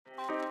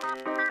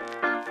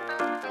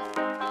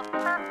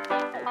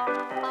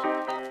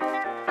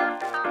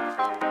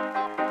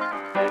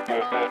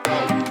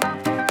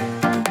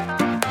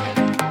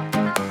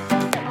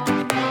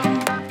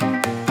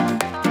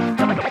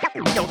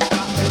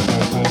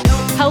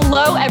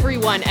Hello,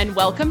 everyone, and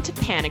welcome to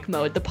Panic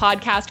Mode, the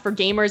podcast for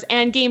gamers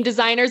and game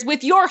designers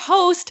with your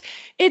host.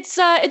 It's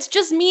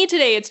just me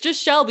today. It's just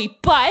Shelby.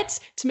 But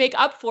to make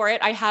up for it,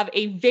 I have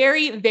a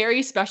very,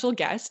 very special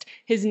guest.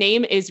 His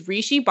name is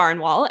Rishi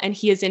Barnwal, and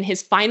he is in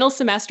his final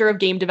semester of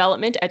game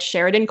development at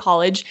Sheridan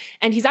College.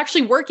 And he's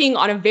actually working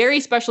on a very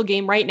special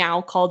game right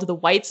now called The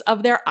Whites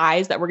of Their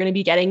Eyes that we're going to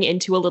be getting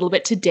into a little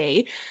bit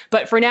today.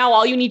 But for now,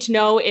 all you need to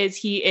know is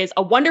he is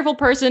a wonderful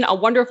person, a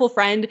wonderful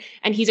friend,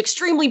 and he's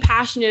extremely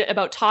passionate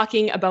about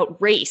talking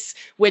about race,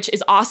 which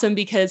is awesome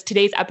because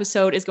today's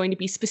episode is going to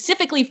be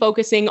specifically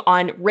focusing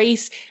on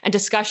race and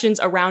discussions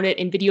around it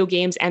in video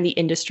games and the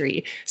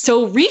industry.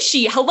 So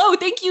Rishi, hello,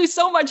 thank you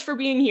so much for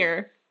being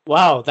here.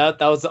 Wow, that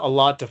was a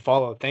lot to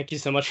follow. Thank you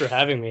so much for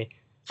having me.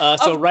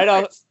 So right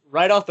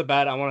off the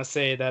bat, I want to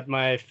say that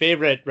my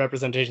favorite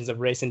representations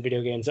of race in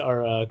video games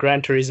are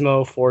Gran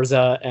Turismo,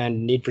 Forza,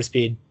 and Need for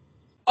Speed.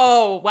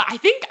 Oh, well, I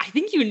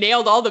think you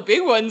nailed all the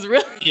big ones,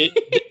 really.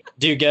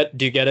 Do you get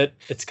it?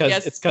 It's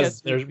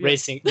because they're yes.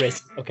 racing.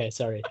 Okay,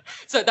 sorry.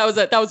 So that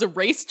was a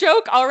race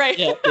joke. All right.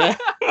 Yeah.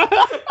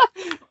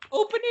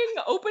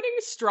 Opening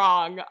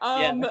strong.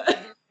 Yeah.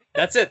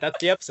 That's it. That's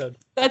the episode.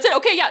 That's it.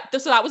 Okay, yeah.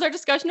 So that was our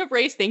discussion of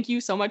race. Thank you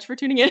so much for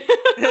tuning in.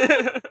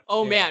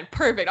 Man,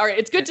 perfect. All right,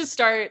 it's good to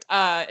start.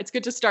 It's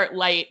good to start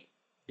light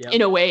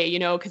in a way,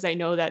 because I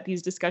know that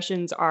these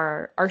discussions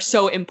are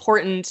so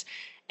important.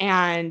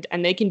 And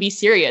they can be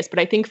serious, but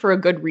I think for a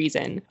good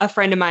reason. A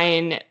friend of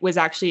mine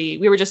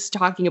we were just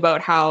talking about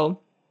how,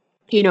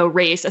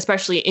 race,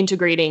 especially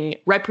integrating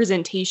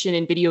representation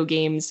in video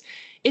games,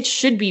 it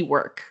should be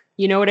work.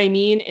 You know what I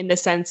mean? In the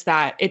sense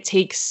that it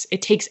takes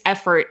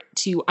effort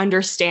to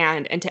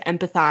understand and to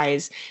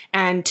empathize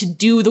and to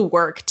do the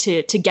work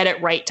to get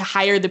it right, to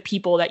hire the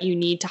people that you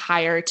need to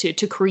hire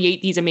to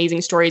create these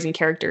amazing stories and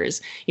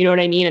characters. You know what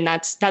I mean? And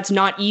that's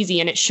not easy,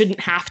 and it shouldn't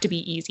have to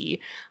be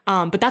easy.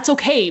 But that's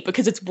okay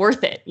because it's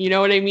worth it. You know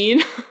what I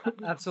mean?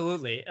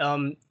 Absolutely.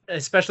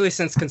 Especially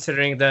since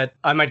considering that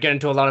I might get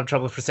into a lot of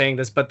trouble for saying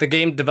this, but the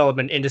game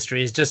development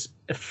industry is just,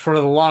 for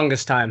the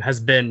longest time,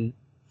 has been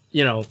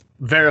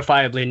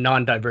verifiably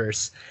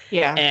non-diverse.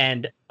 Yeah.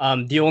 And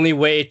the only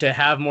way to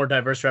have more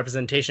diverse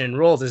representation in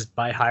roles is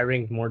by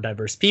hiring more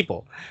diverse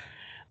people.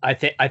 I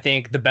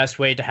think the best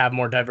way to have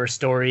more diverse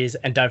stories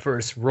and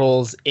diverse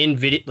roles in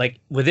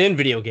within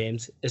video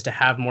games is to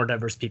have more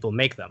diverse people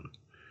make them.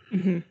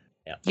 Mm-hmm.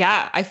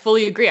 Yeah, I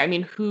fully agree. I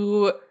mean,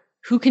 who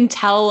can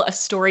tell a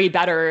story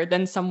better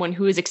than someone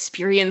who has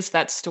experienced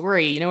that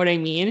story? You know what I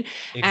mean?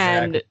 Exactly.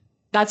 And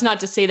that's not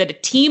to say that a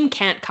team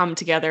can't come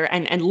together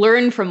and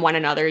learn from one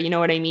another, you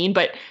know what I mean?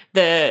 But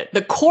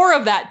the core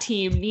of that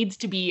team needs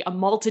to be a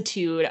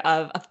multitude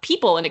of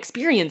people and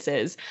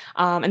experiences.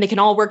 And they can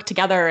all work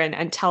together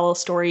and tell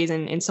stories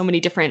in so many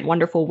different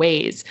wonderful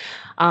ways.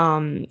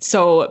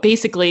 So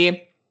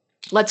basically,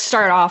 let's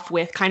start off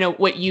with kind of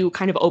what you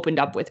kind of opened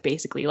up with,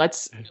 basically.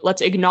 Let's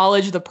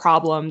acknowledge the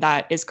problem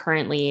that is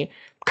currently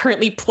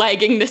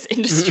plaguing this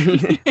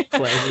industry.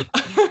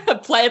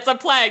 It's a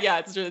plague.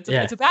 Yeah,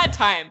 it's a bad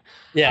time.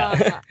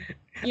 Yeah.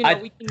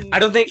 I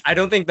don't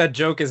think that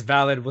joke is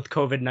valid with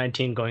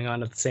COVID-19 going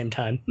on at the same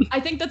time. I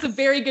think that's a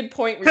very good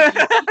point, Rishi.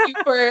 Thank you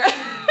for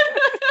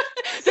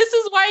this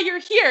is why you're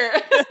here.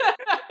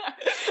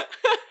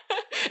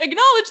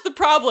 Acknowledge the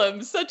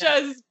problems, such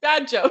as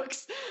bad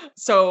jokes.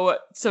 So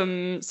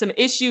some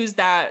issues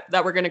that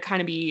we're going to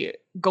kind of be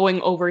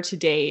going over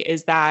today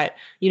is that,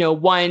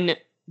 one,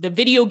 the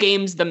video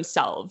games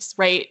themselves,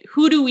 right?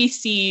 Who do we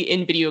see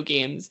in video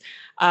games?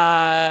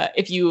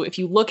 If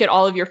you look at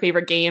all of your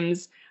favorite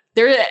games,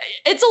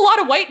 it's a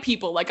lot of white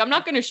people. Like, I'm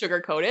not going to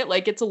sugarcoat it.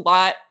 Like, it's a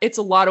lot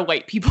of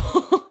white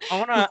people.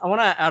 I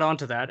wanna add on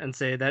to that and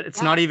say that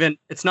it's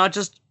not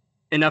just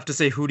enough to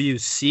say who do you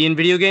see in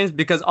video games,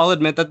 because I'll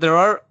admit that there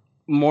are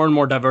more and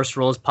more diverse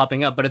roles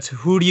popping up, but it's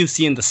who do you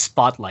see in the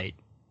spotlight?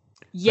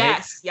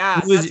 Yes,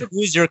 right? yeah.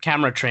 Who's your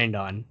camera trained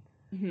on?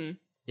 Mm-hmm.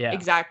 Yeah,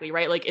 exactly,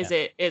 right? Like, is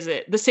it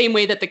the same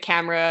way that the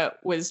camera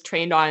was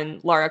trained on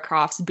Lara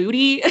Croft's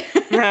booty?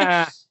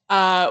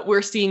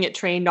 We're seeing it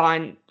trained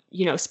on,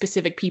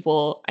 specific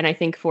people, and I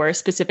think for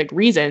specific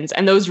reasons.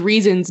 And those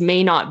reasons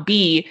may not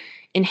be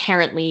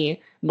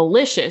inherently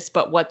malicious,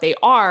 but what they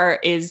are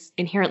is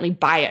inherently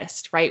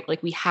biased, right?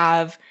 Like, we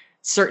have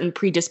certain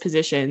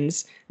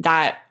predispositions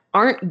that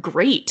aren't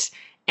great,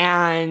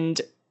 and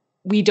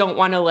we don't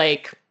want to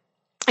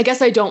I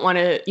guess I don't want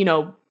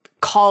to,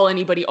 call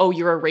anybody, oh,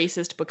 you're a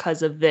racist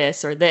because of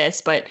this or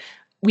this, but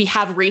we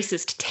have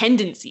racist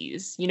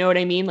tendencies. You know what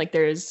I mean? Like,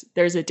 there's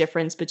a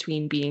difference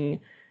between being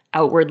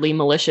outwardly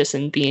malicious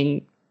and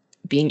being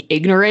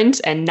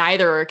ignorant, and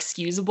neither are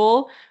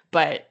excusable,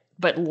 but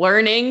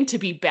learning to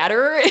be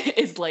better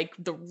is like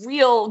the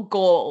real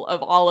goal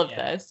of all of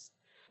this.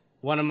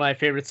 One of my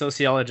favorite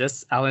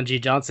sociologists, Alan G.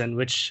 Johnson,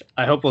 which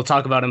I hope we'll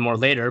talk about him more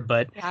later,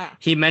 but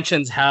he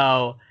mentions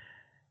how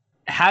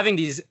having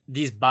these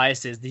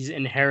biases, these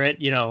inherent,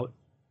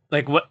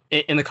 like what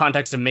in the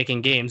context of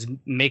making games,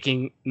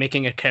 making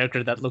a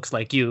character that looks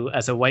like you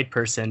as a white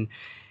person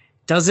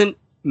doesn't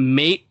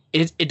make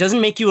it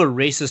doesn't make you a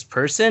racist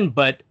person,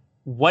 but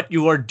what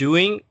you are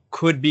doing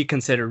could be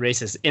considered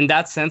racist. In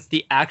that sense,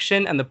 the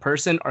action and the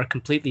person are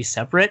completely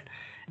separate,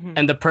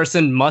 and the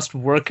person must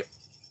work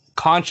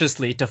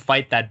consciously to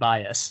fight that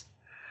bias.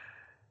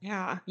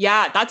 Yeah.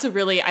 That's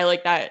I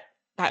like that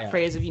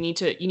phrase of you need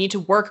to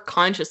work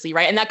consciously,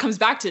 right? And that comes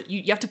back to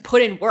you have to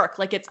put in work.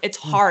 Like it's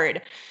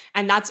hard,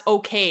 and that's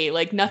okay.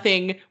 Like not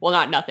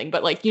nothing,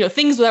 but like,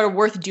 things that are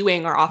worth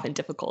doing are often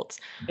difficult.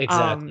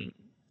 Exactly.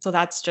 So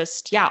that's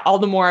just, all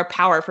the more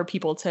power for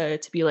people to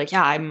be like,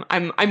 I'm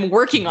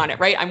working on it,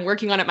 right? I'm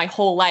working on it my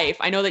whole life.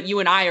 I know that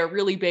you and I are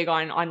really big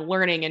on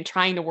learning and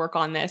trying to work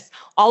on this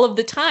all of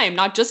the time,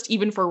 not just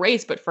even for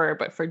race, but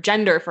for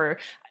gender, for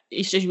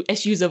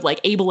issues of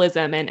like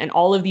ableism and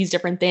all of these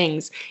different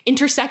things,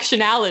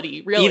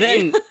 intersectionality,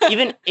 really.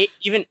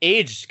 Even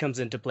age comes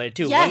into play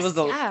too. Yes,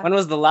 when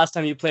was the last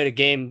time you played a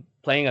game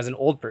playing as an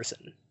old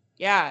person?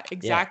 Yeah,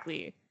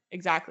 exactly.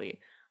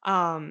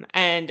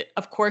 And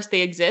of course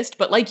they exist,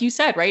 but like you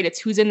said, right, it's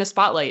who's in the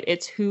spotlight.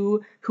 It's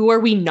who are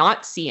we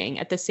not seeing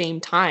at the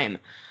same time.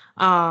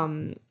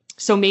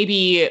 So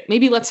maybe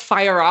let's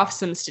fire off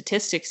some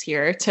statistics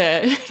here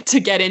to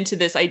get into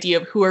this idea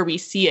of who are we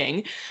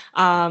seeing.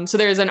 So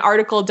there's an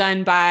article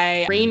done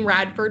by Rain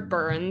Radford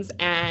Burns,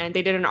 and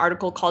they did an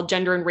article called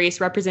Gender and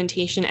Race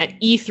Representation at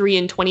E3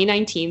 in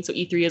 2019. So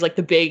E3 is like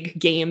the big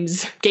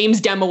games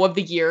demo of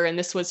the year, and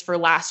this was for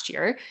last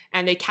year.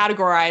 And they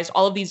categorized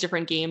all of these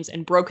different games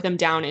and broke them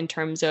down in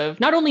terms of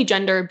not only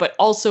gender, but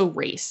also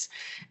race.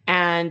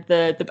 And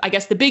the I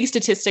guess the big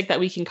statistic that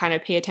we can kind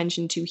of pay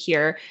attention to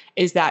here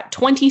is that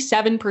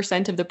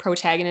 27% of the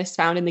protagonists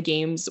found in the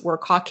games were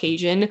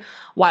Caucasian,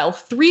 while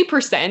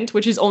 3%,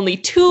 which is only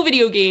 2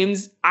 video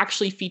games,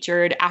 actually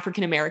featured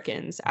African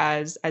Americans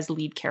as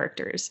lead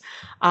characters.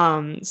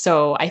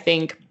 So I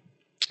think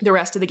the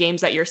rest of the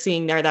games that you're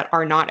seeing there that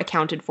are not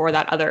accounted for,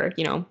 that other,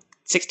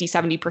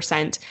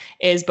 60-70%,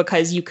 is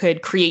because you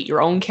could create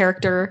your own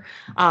character.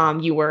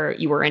 You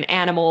were an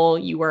animal.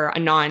 You were a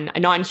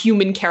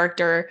non-human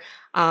character.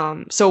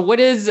 So what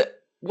is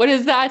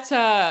that?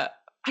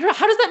 I don't know.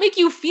 How does that make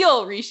you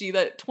feel, Rishi?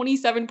 That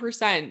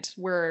 27%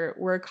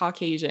 were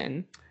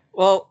Caucasian.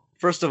 Well,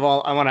 first of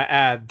all, I want to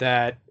add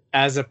that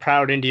as a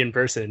proud Indian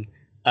person,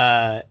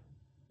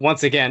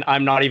 once again,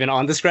 I'm not even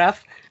on this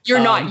graph. You're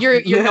not.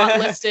 You're not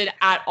listed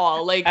at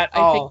all. Like at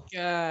all.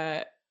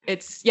 Think.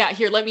 It's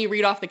here, let me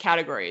read off the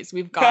categories.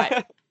 We've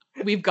got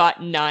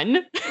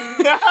none.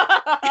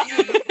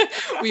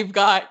 We've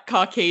got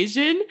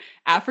Caucasian,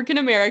 African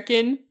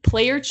American,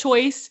 player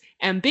choice,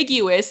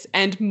 ambiguous,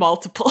 and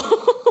multiple.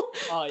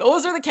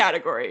 Those are the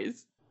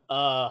categories.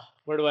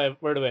 Where do I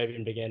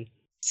even begin?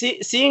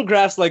 Seeing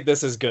graphs like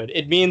this is good.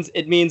 It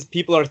means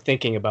people are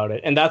thinking about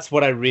it, and that's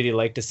what I really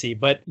like to see.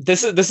 But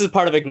this is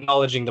part of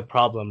acknowledging the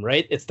problem,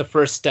 right? It's the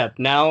first step.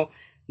 Now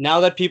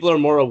that people are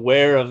more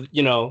aware of,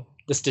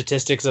 the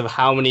statistics of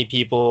how many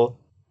people,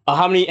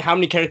 how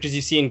many characters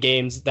you see in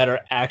games that are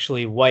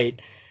actually white,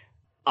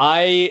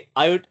 I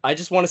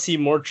just want to see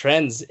more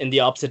trends in the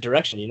opposite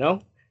direction.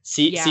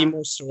 See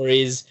more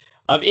stories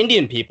of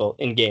Indian people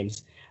in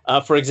games.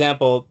 For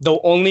example, the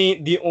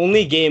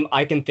only game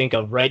I can think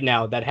of right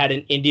now that had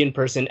an Indian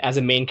person as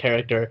a main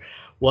character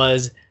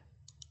was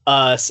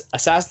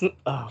Assassin.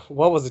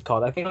 What was it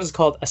called? I think it was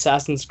called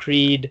Assassin's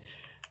Creed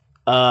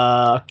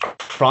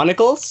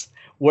Chronicles,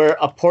 where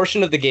a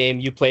portion of the game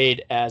you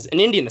played as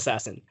an Indian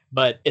assassin,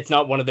 but it's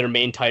not one of their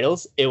main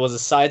titles. It was a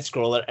side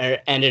scroller,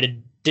 and it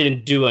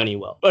didn't do any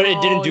well. Or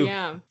it didn't do.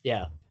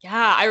 Yeah.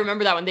 Yeah, I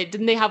remember that one.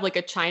 They have like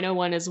a China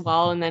one as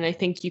well, and then I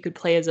think you could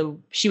play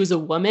she was a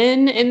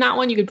woman in that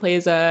one. You could play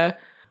as a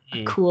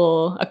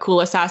cool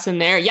assassin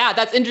there. Yeah,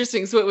 that's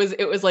interesting. So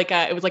it was like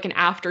an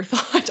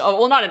afterthought. Oh,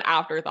 well, not an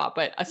afterthought,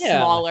 but a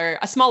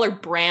smaller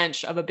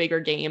branch of a bigger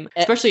game.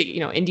 Especially,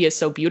 India is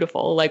so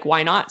beautiful. Like,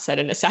 why not set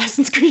an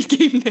Assassin's Creed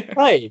game there?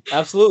 Right,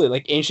 absolutely.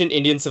 Like, ancient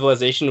Indian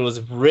civilization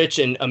was rich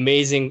and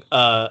amazing.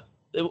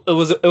 It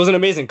was an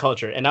amazing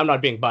culture, and I'm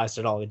not being biased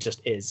at all. It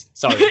just is.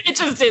 Sorry. It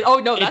just is. Oh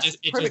no, that's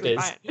perfectly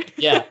fine.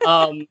 Yeah.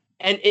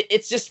 And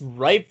it's just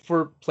ripe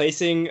for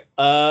placing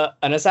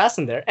an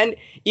assassin there. And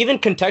even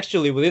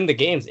contextually within the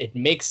games, it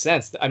makes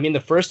sense. I mean,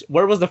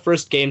 where was the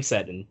first game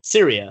set in?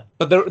 Syria.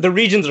 But the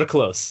regions are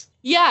close.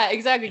 Yeah,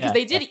 exactly. Because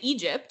they did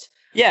Egypt.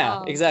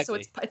 Yeah,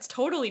 exactly. So it's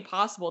totally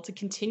possible to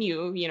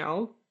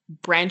continue,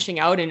 branching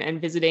out and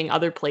visiting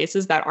other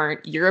places that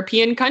aren't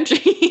European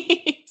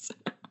countries.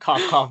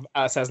 Cough, cough,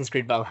 Assassin's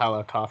Creed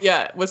Valhalla, cough.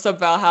 Yeah, what's up,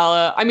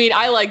 Valhalla? I mean,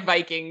 I like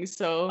Vikings,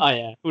 so... Oh,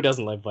 yeah. Who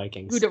doesn't like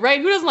Vikings? Who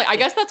doesn't like... I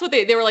guess that's what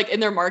they were like in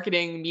their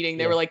marketing meeting.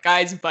 They were like,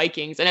 guys,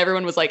 Vikings. And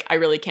everyone was like, I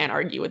really can't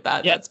argue with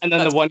that. Yeah, and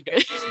then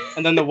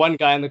the one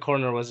guy in the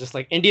corner was just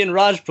like, Indian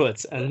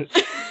Rajputs. And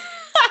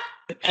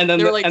then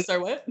they were like,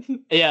 sorry, what?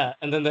 Yeah,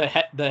 and then the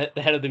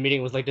head of the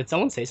meeting was like, did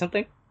someone say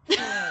something?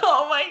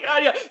 Oh my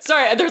god, yeah.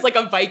 Sorry, and there's like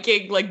a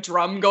Viking like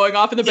drum going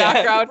off in the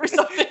background or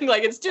something.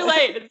 Like, it's too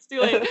late.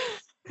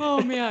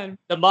 Oh man.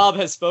 The mob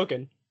has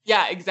spoken.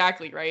 Yeah,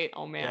 exactly, right?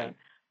 Oh man.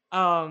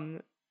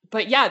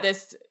 But yeah,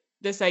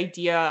 this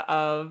idea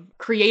of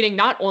creating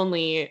not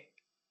only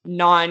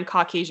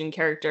non-Caucasian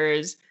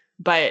characters,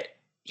 but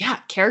yeah,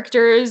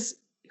 characters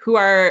who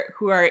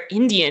are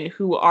Indian,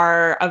 who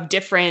are of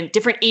different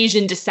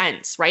Asian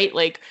descents, right?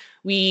 Like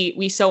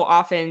we so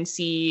often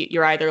see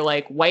you're either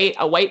like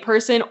a white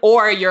person,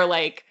 or you're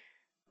like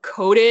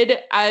coded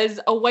as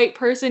a white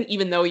person,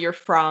 even though you're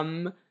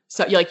from,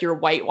 so you're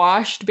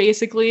whitewashed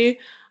basically,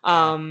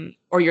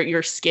 or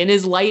your skin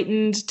is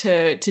lightened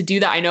to do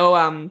that. I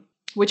know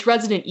which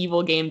Resident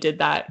Evil game did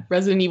that?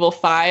 Resident Evil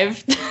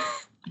 5.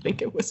 I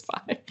think it was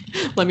 5.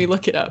 Let me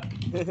look it up.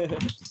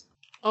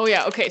 Oh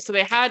yeah, okay. So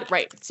they had,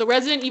 right. So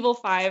Resident Evil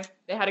 5,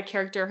 they had a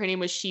character, her name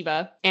was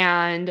Shiva,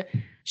 and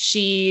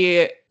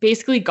she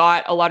basically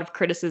got a lot of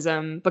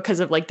criticism because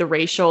of like the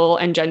racial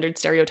and gendered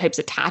stereotypes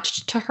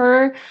attached to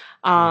her.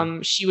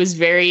 She was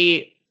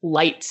very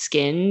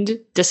light-skinned,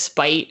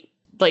 despite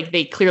like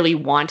they clearly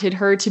wanted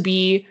her to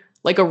be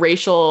like a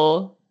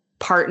racial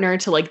partner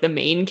to like the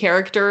main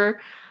character.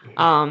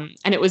 And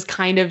it was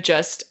kind of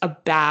just a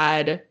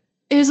bad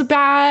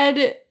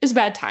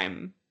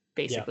time,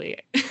 basically.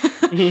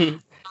 Yeah.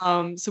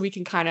 So we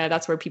can kind of,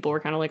 that's where people were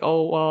kind of like,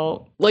 oh,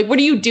 well, like, what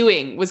are you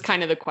doing was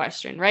kind of the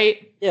question,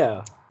 right?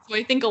 Yeah. So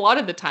I think a lot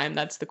of the time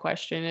that's the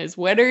question is,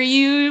 what are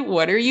you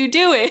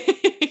doing?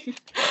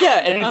 Yeah,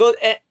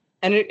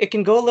 and it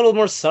can go a little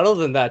more subtle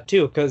than that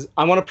too, because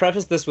I want to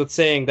preface this with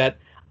saying that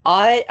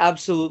I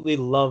absolutely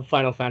love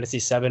Final Fantasy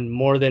VII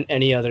more than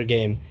any other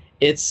game.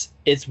 It's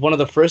one of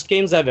the first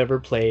games I've ever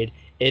played.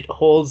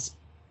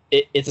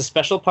 It's a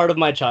special part of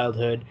my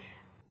childhood,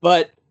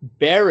 but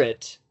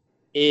Barrett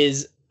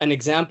is an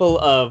example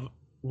of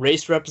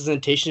race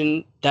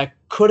representation that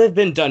could have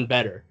been done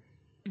better,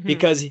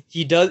 because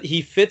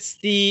he fits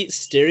the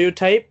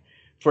stereotype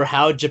for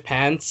how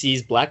Japan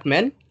sees black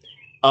men.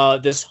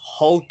 This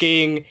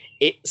hulking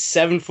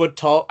 7 foot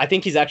tall, I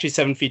think he's actually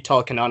 7 feet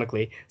tall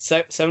canonically,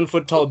 7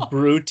 foot tall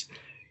brute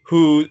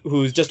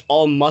who's just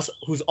all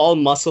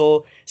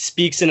muscle,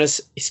 speaks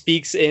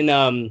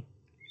in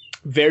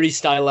very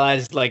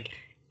stylized, like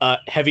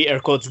heavy air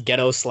quotes,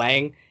 ghetto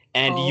slang,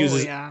 and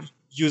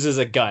uses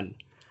a gun.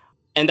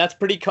 And that's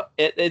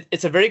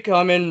it's a very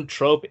common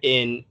trope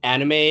in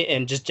anime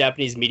and just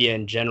Japanese media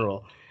in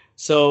general.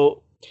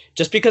 So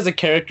just because a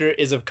character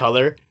is of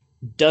color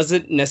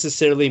doesn't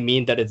necessarily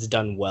mean that it's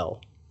done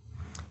well.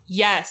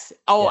 Yes.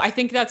 Oh, yeah. I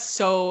think that's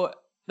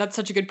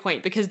such a good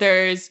point, because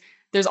there's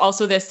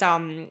also this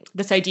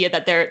idea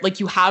that they're like,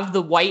 you have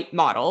the white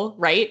model,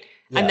 right?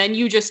 Yeah. And then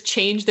you just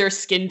change their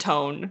skin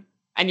tone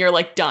and you're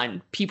like,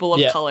 done, people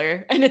of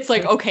color. And it's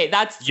like, okay,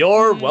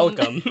 you're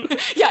welcome.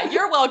 Yeah,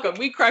 you're welcome.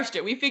 We crushed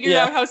it. We figured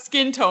out how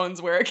skin tones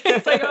work.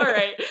 It's like, all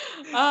right,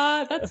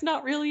 that's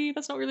not really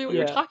what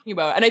you're talking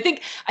about. And I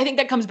think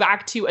that comes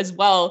back to as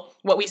well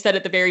what we said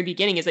at the very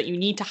beginning, is that you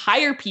need to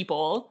hire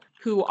people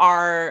who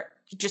are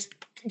just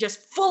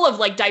full of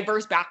like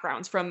diverse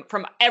backgrounds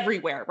from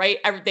everywhere, right?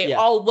 They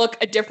all look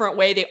a different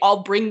way. They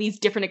all bring these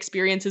different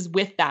experiences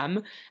with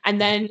them, and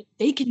then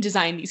they can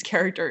design these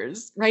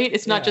characters, right?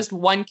 It's not just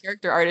one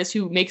character artist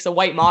who makes a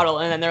white model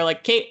and then they're like,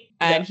 "Okay,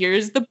 and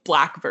here's the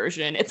black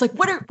version." It's like,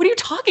 what are you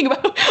talking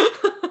about?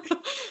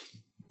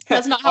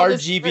 That's not how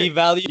RGB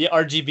value. The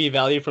RGB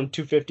value from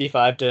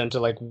 255 to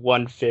like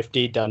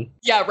 150 done.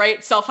 Yeah,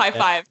 right. Self high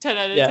five. 10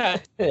 out of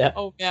 10. Yeah.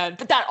 Oh man,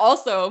 but that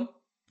also.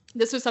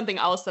 This was something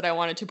else that I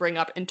wanted to bring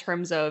up in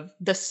terms of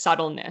the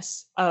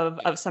subtleness of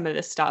some of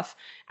this stuff.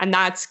 And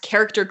that's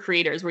character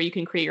creators, where you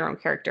can create your own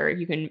character.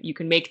 You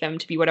can make them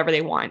to be whatever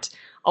they want.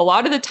 A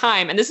lot of the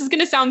time, and this is going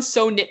to sound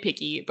so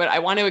nitpicky, but I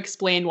want to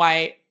explain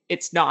why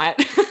it's not.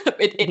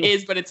 It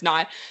is, but it's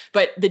not.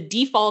 But the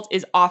default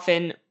is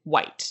often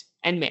white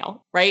and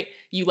male, right?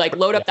 You like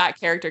load up that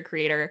character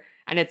creator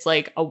and it's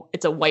like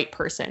it's a white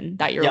person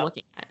that you're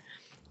looking at.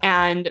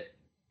 And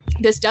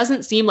this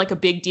doesn't seem like a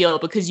big deal,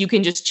 because you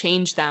can just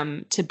change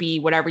them to be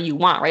whatever you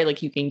want, right?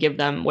 Like you can give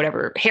them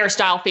whatever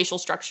hairstyle, facial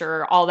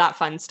structure, all that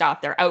fun stuff,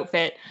 their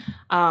outfit.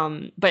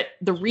 But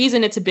the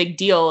reason it's a big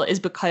deal is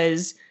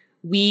because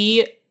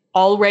we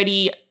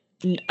already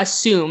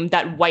assume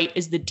that white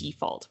is the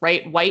default,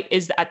 right? White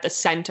is at the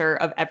center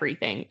of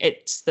everything.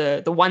 It's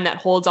the one that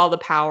holds all the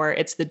power.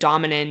 It's the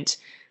dominant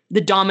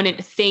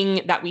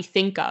thing that we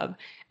think of.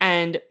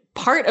 And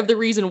part of the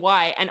reason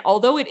why, and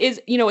although it is,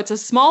 it's a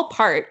small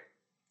part,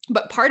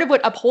 but part of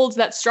what upholds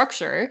that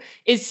structure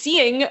is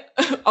seeing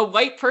a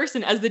white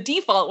person as the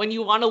default when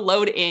you want to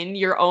load in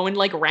your own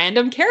like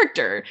random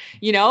character,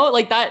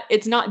 like that.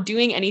 It's not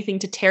doing anything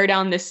to tear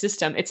down this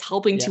system. It's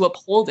helping to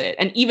uphold it.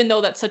 And even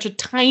though that's such a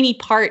tiny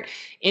part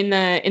in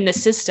the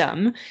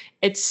system,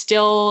 it's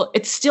still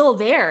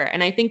there.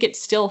 And I think it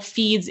still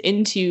feeds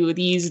into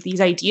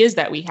these ideas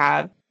that we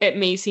have. It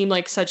may seem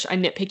like such a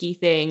nitpicky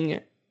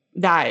thing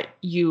that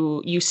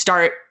you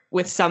start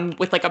with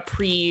like a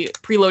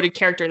preloaded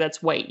character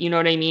that's white, you know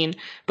what I mean?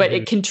 But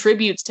it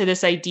contributes to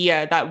this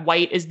idea that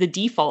white is the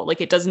default.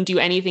 Like it doesn't do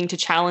anything to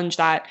challenge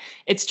that.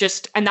 It's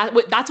just, and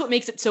that's what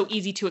makes it so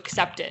easy to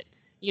accept it.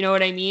 You know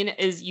what I mean?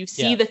 Is you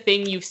see the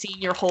thing you've seen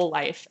your whole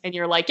life and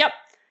you're like, yep,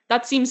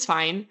 that seems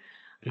fine.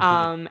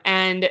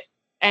 And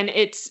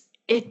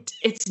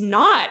it's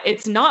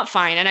not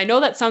fine. And I know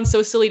that sounds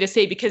so silly to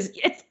say because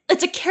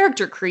it's a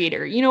character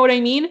creator. You know what I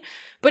mean?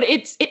 But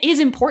it is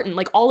important.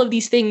 Like all of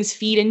these things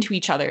feed into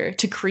each other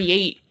to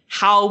create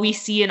how we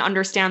see and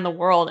understand the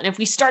world. And if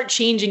we start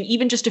changing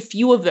even just a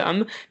few of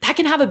them, that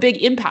can have a big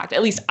impact.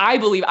 At least I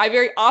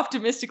very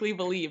optimistically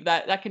believe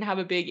that can have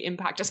a big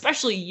impact,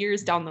 especially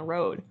years down the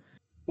road.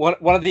 One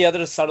of the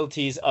other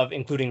subtleties of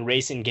including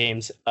race in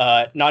games,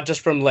 not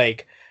just from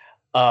like,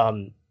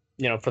 for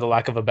the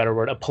lack of a better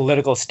word, a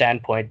political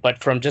standpoint,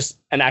 but from just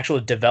an actual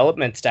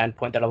development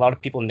standpoint that a lot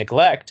of people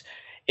neglect,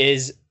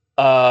 is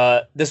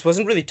this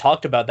wasn't really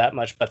talked about that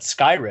much, but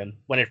Skyrim,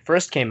 when it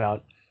first came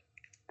out,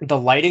 the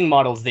lighting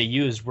models they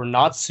used were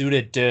not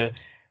suited to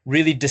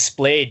really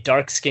display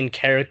dark-skinned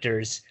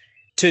characters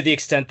to the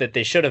extent that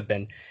they should have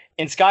been.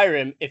 In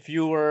Skyrim, if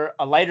you were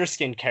a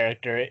lighter-skinned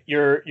character,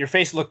 your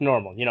face looked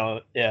normal.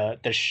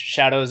 The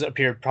shadows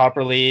appeared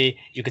properly.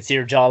 You could see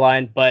your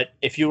jawline. But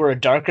if you were a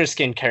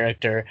darker-skinned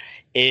character,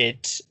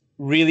 it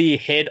really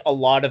hid a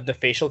lot of the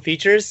facial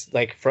features,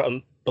 like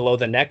from below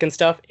the neck and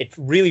stuff. It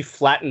really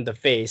flattened the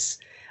face.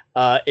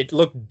 It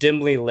looked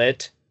dimly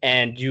lit,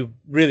 and you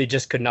really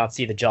just could not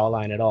see the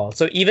jawline at all.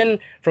 So even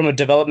from a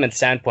development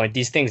standpoint,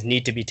 these things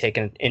need to be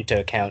taken into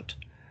account.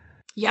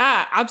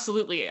 Yeah,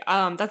 absolutely.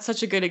 That's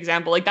such a good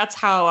example. Like that's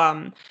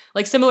how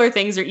like similar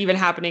things are even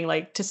happening,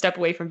 like to step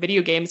away from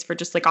video games for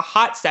just like a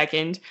hot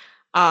second.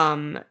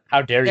 How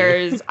dare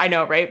you? I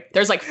know, right?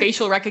 There's like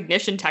facial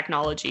recognition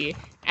technology,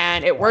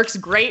 and it works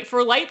great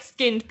for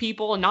light-skinned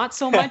people, not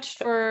so much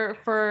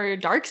for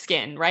dark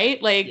skin,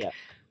 right?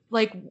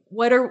 Like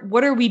what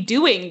are we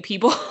doing,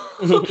 people?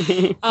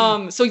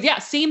 So yeah,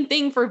 same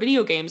thing for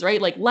video games,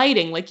 right? Like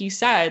lighting, like you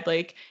said,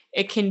 like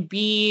it can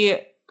be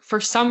for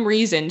some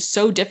reason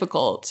so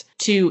difficult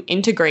to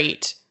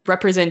integrate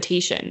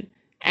representation.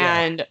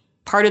 And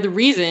part of the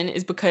reason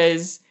is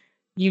because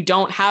you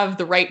don't have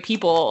the right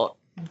people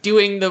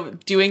doing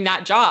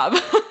that job.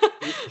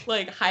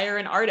 Like hire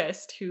an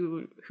artist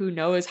who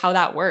knows how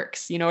that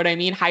works. You know what I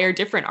mean? Hire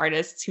different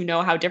artists who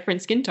know how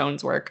different skin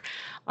tones work.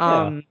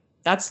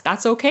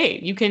 That's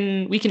okay.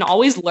 We can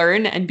always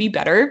learn and be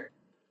better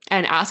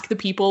and ask the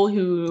people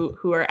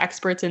who are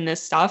experts in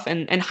this stuff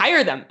and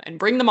hire them and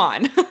bring them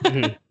on.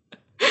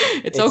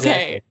 It's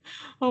okay.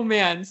 Oh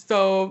man.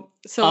 So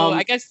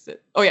I guess,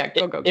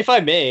 go. If I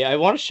may, I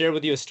want to share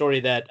with you a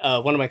story that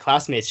one of my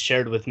classmates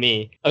shared with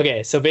me.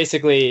 Okay, so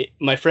basically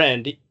my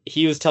friend,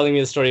 he was telling me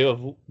the story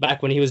of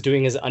back when he was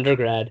doing his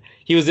undergrad.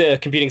 He was a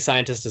computing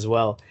scientist as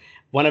well.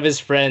 One of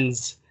his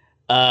friends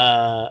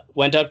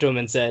went up to him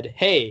and said,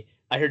 "Hey,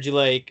 I heard you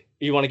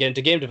want to get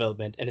into game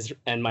development."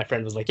 And my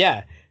friend was like,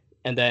 "Yeah."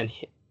 And then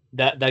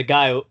that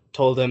guy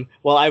told him,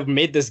 "Well, I've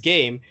made this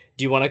game.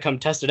 Do you want to come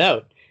test it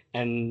out?"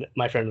 And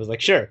my friend was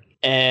like, "Sure."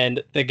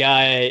 And the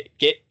guy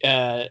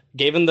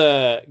gave him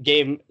the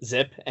game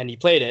zip, and he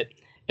played it.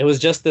 It was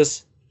just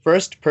this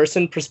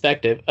first-person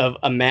perspective of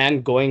a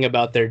man going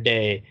about their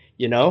day,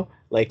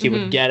 Like he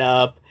would get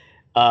up,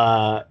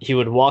 he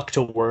would walk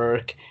to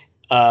work,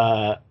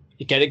 get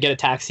a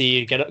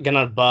taxi, get on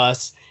a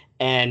bus,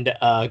 and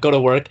go to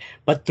work.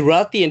 But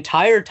throughout the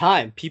entire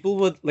time, people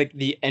would, like,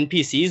 the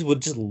NPCs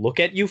would just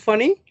look at you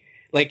funny.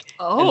 Like,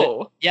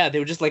 they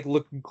would just like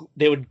look.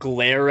 They would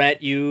glare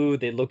at you.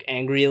 They'd look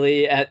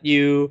angrily at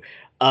you.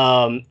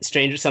 Some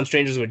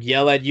strangers would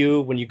yell at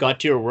you. When you got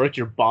to your work,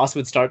 your boss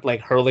would start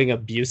like hurling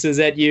abuses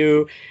at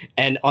you.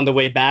 And on the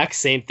way back,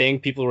 same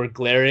thing. People were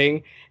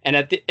glaring. And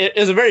it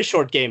was a very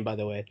short game, by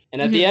the way. And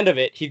at the end of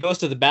it, he goes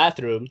to the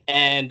bathroom,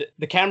 and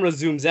the camera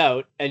zooms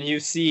out, and you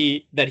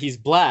see that he's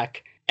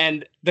black.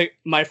 And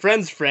my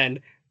friend's friend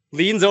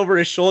leans over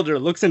his shoulder,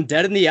 looks him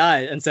dead in the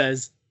eye, and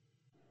says,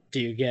 "Do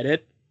you get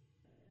it?"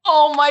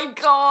 Oh my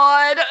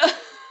god.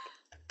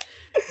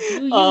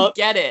 Do you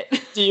get it?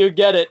 Do you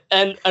get it?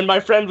 And my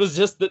friend was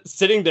just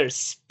sitting there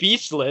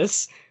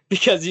speechless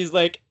because he's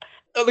like,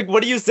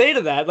 what do you say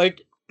to that?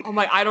 Like, oh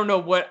my, I don't know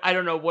what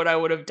I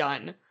would have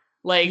done.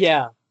 Like,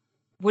 yeah.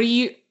 What do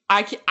you,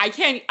 I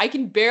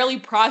can barely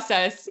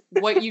process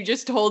what you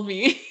just told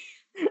me.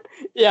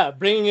 Yeah.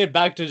 Bringing it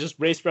back to just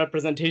race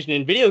representation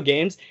in video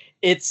games.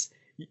 It's,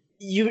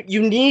 you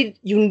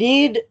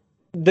need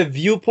the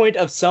viewpoint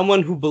of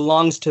someone who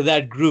belongs to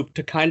that group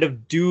to kind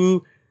of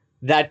do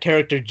that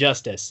character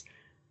justice.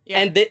 Yeah.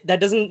 And that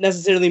doesn't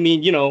necessarily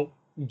mean,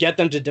 get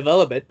them to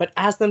develop it, but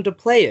ask them to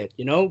play it,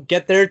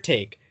 get their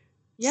take.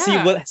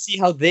 Yeah. See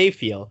how they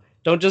feel.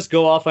 Don't just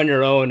go off on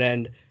your own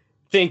and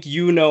think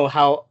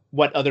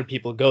what other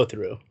people go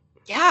through.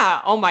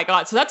 Yeah. Oh my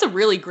God. So that's a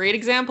really great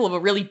example of a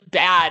really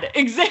bad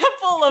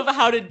example of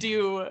how to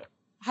do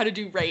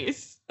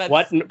race.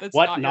 That's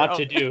not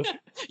to do.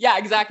 Yeah,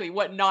 exactly.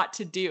 What not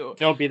to do.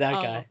 Don't be that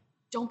guy.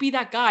 Don't be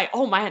that guy.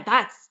 Oh man,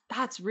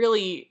 that's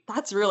really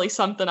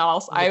something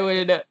else. I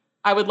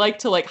would like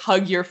to like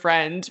hug your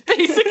friend,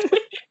 basically.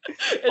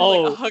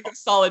 Like a hug of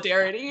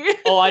solidarity.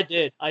 Oh, I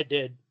did.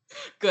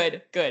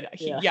 Good.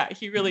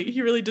 He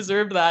really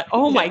deserved that.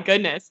 Oh my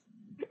goodness.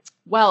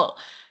 Well,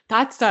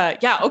 that's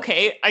yeah,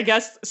 okay. I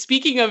guess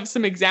speaking of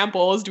some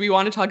examples, do we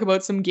want to talk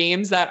about some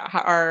games that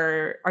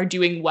are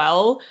doing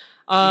well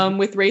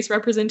with race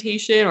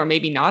representation, or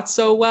maybe not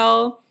so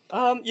well?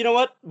 You know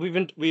what?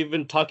 We've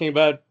been talking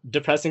about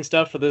depressing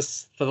stuff for the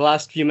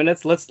last few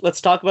minutes.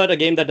 Let's talk about a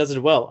game that does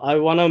it well. I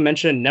want to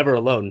mention Never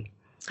Alone.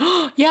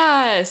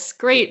 Yes,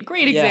 great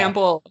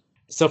example.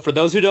 So for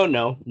those who don't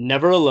know,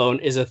 Never Alone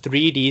is a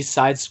 3D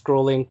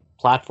side-scrolling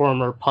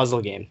platformer puzzle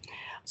game.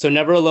 So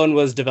Never Alone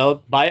was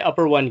developed by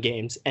Upper One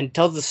Games and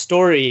tells the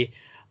story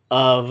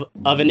of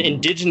an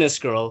indigenous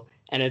girl,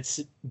 and it's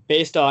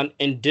based on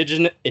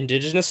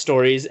indigenous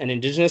stories and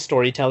indigenous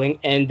storytelling,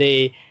 and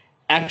they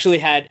actually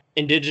had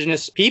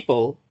indigenous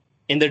people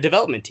in their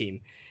development team.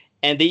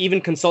 And they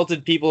even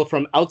consulted people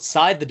from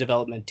outside the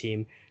development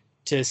team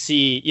to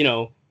see,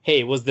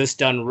 hey, was this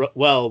done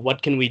well?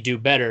 What can we do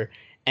better?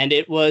 And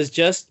it was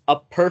just a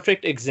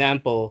perfect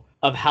example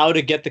of how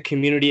to get the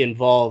community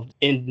involved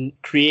in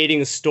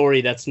creating a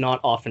story that's not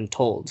often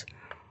told.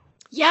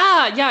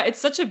 Yeah, it's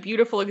such a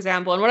beautiful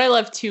example. And what I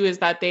love too is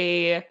that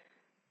they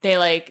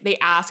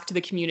asked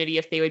the community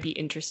if they would be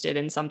interested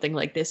in something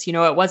like this. It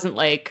wasn't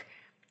like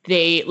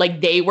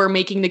they were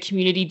making the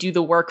community do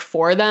the work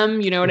for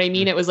them. You know what I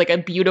mean? It was like a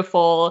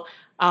beautiful,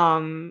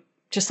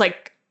 just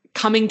like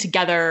coming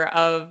together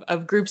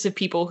of groups of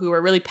people who are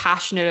really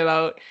passionate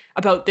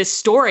about this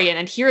story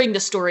and hearing the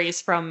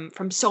stories from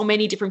so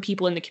many different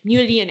people in the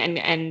community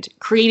and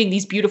creating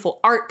these beautiful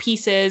art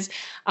pieces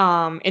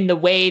in the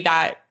way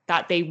that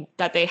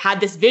they had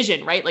this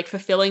vision, right? Like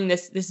fulfilling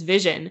this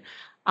vision.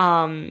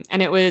 And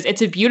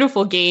it's a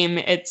beautiful game.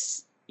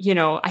 It's,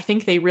 I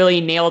think they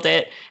really nailed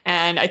it.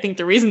 And I think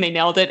the reason they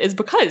nailed it is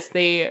because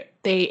they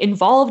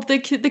involved the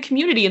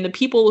community and the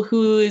people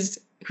whose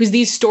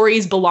these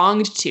stories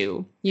belonged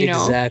to,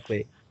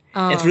 Exactly.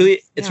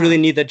 It's really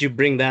neat that you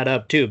bring that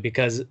up too,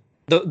 because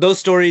those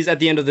stories at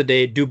the end of the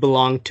day do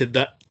belong to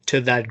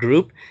that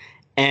group,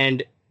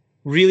 and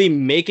really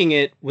making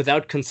it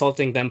without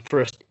consulting them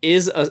first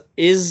is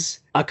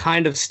a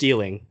kind of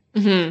stealing.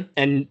 Mm-hmm.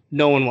 And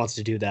no one wants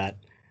to do that.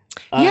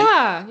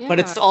 Yeah. But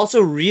it's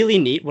also really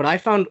neat. What I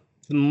found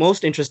the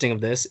most interesting of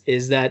this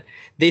is that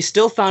the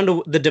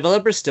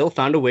developers still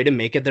found a way to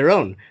make it their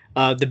own.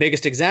 The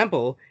biggest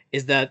example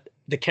is that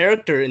the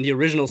character in the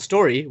original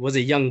story was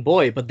a young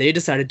boy, but they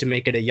decided to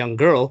make it a young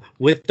girl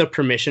with the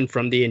permission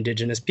from the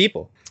indigenous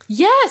people.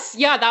 Yes.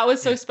 Yeah, that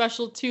was so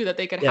special too, that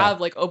they could have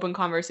like open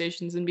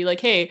conversations and be like,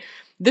 hey,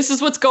 this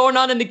is what's going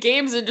on in the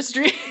games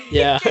industry.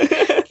 Yeah.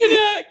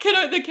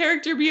 Can the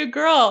character be a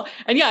girl?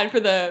 And yeah, and for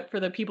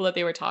the people that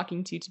they were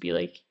talking to be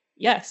like,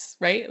 yes,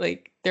 right?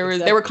 Like there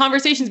were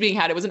conversations being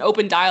had. It was an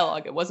open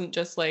dialogue. It wasn't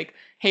just like,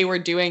 hey, we're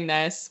doing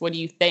this. What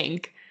do you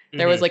think?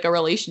 There was like a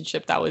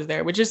relationship that was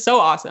there, which is so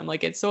awesome.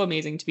 Like, it's so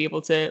amazing to be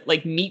able to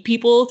like meet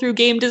people through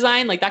game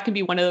design. Like that can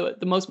be one of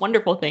the most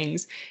wonderful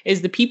things,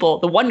 is the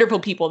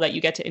wonderful people that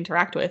you get to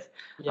interact with.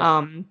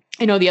 Yeah.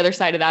 I know the other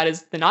side of that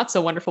is the not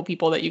so wonderful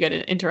people that you get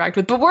to interact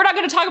with, but we're not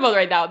going to talk about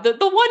right now. The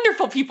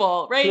wonderful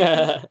people, right?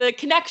 Yeah. The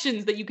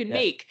connections that you can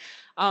make.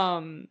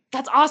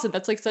 That's awesome.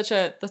 That's such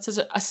a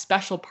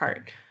special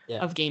part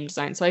of game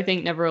design. So I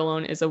think Never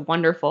Alone is a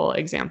wonderful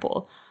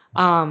example.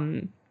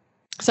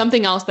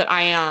 Something else that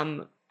I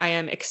am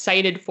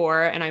excited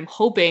for, and I'm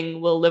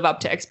hoping will live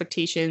up to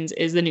expectations,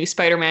 is the new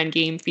Spider-Man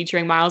game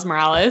featuring Miles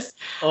Morales.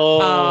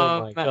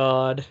 Oh my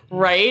God.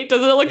 Right?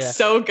 Doesn't it look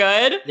so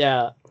good?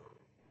 Yeah.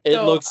 It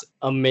looks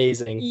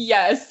amazing.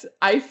 Yes.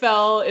 I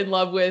fell in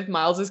love with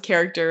Miles's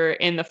character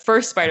in the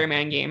first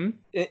Spider-Man game.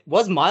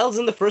 Was Miles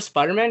in the first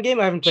Spider-Man game?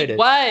 I haven't played it.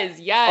 Was,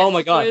 yes. Oh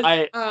my God.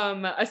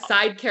 A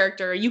side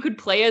character. You could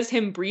play as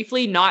him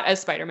briefly, not as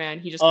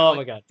Spider-Man. He just oh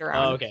my God.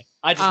 around. Oh, okay.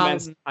 I'm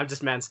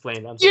just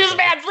mansplained. You just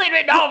mansplained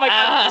me. Oh my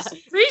God.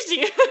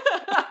 Rishi.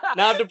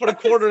 Now I have to put a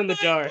quarter in the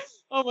jar.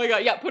 Oh my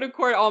God. Yeah, put a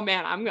quarter. Oh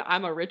man,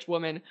 I'm a rich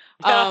woman.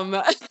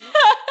 But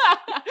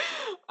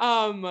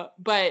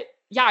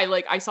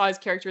yeah, I saw his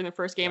character in the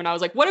first game and I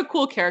was like, what a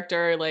cool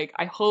character. Like,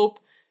 I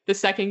hope the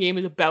second game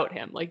is about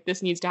him. Like,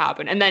 this needs to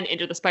happen. And then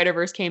Into the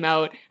Spider-Verse came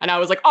out and I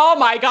was like, oh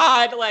my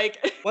God.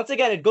 Like, once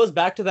again, it goes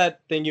back to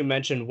that thing you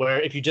mentioned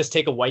where if you just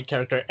take a white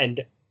character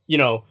and,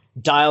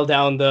 dial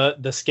down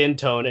the skin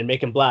tone and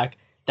make him black,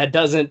 that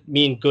doesn't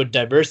mean good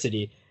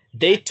diversity.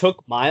 They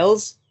took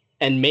Miles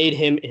and made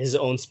him his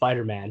own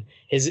Spider-Man.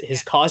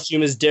 His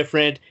costume is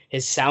different.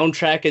 His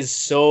soundtrack is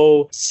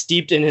so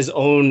steeped in his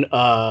own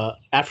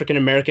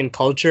African-American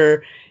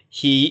culture.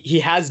 He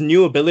has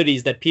new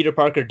abilities that Peter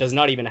Parker does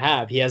not even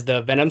have. He has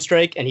the Venom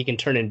Strike, and he can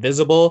turn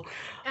invisible.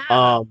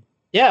 So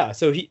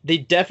they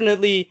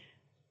definitely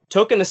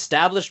took an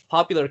established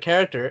popular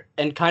character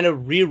and kind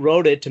of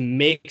rewrote it to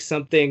make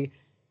something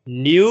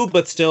new,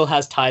 but still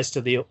has ties to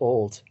the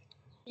old.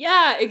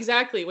 Yeah,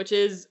 exactly. Which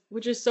is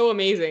so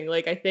amazing.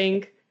 Like, I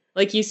think,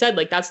 like you said,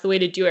 like that's the way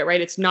to do it,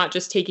 right? It's not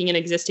just taking an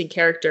existing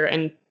character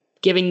and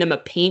giving them a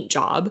paint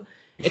job.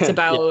 It's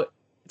about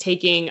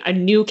taking a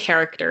new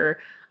character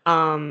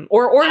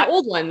or an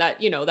old one that,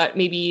 that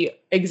maybe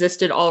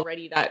existed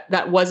already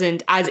that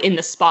wasn't as in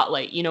the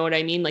spotlight. You know what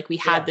I mean? Like we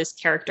had this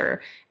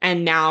character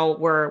and now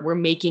we're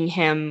making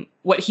him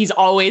what he's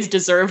always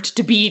deserved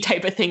to be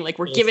type of thing. Like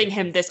we're giving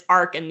him this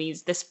arc and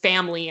this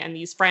family and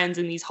these friends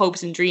and these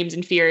hopes and dreams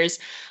and fears.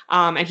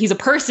 And he's a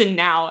person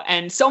now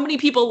and so many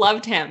people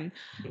loved him.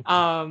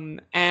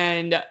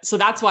 And so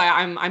that's why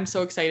I'm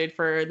so excited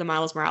for the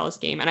Miles Morales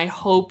game. And I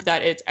hope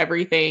that it's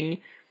everything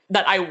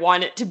that I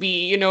want it to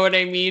be, you know what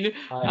I mean?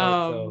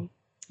 So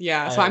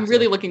I'm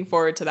really looking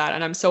forward to that,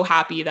 and I'm so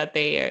happy that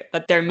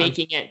they're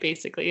making it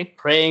basically.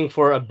 Praying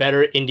for a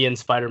better Indian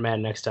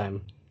Spider-Man next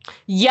time.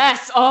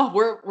 Yes. Oh,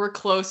 we're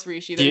close,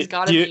 Rishi. There's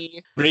gotta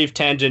be. Brief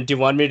tangent. Do you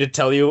want me to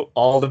tell you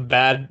all the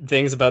bad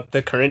things about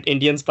the current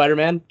Indian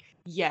Spider-Man?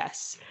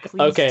 Yes.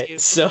 Please do.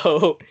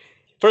 So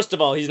first of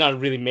all, he's not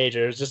really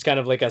major. It's just kind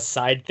of like a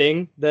side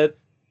thing that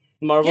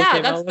Marvel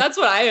came out with. That's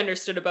what I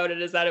understood about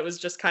it, is that it was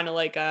just kind of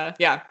like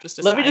just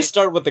a Let me side. just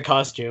start with the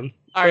costume.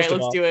 All right,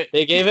 let's do it.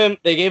 They gave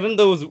him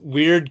those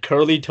weird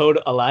curly-toed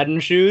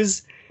Aladdin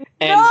shoes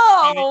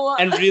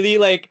and really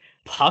like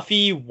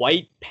puffy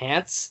white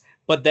pants,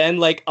 but then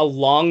like a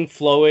long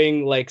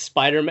flowing like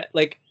Spider-Man,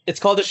 like it's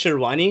called a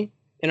sherwani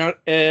in our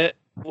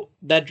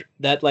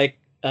that like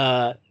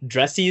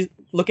dressy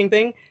looking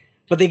thing,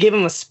 but they gave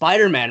him a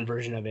Spider-Man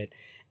version of it.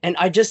 And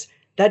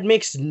that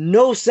makes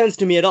no sense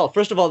to me at all.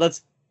 First of all,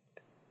 that's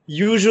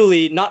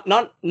usually not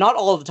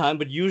all the time,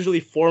 but usually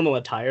formal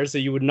attire, so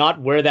you would not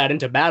wear that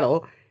into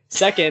battle.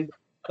 Second,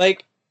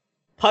 like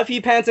puffy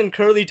pants and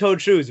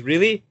curly-toed shoes.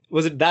 Really?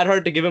 Was it that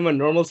hard to give him a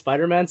normal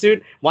Spider-Man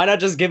suit? Why not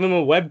just give him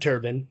a web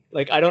turban?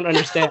 Like, I don't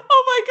understand.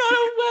 Oh my god,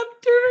 a web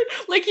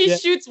turban! Like he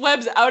shoots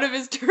webs out of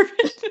his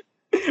turban.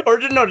 Or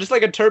no, just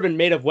like a turban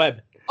made of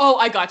web. Oh,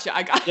 I gotcha.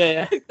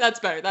 Yeah. That's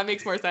better. That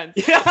makes more sense.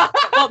 Yeah.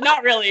 Well,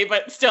 not really,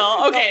 but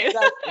still. Okay. No,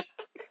 exactly.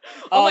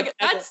 Oh my god,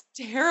 that's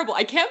terrible.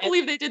 I can't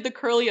believe they did the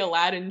curly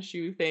Aladdin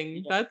shoe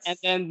thing. And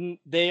then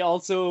they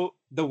also,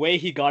 the way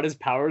he got his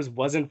powers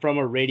wasn't from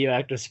a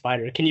radioactive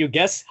spider. Can you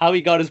guess how he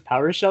got his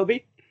powers,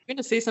 Shelby? I'm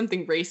gonna say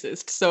something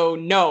racist, so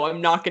no, I'm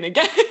not gonna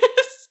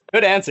guess.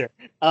 Good answer.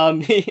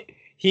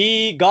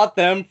 He got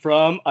them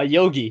from a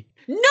yogi.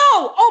 No!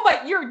 Oh my,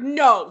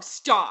 no,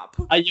 stop.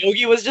 A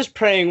yogi was just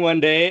praying one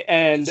day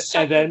and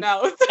then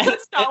mouth.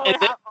 That's not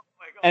what happened. Oh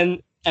my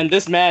god. And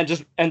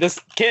this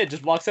kid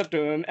just walks up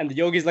to him, and the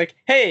yogi's like,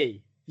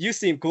 "Hey, you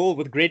seem cool.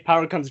 With great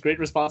power comes great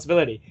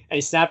responsibility." And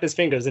he snapped his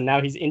fingers, and now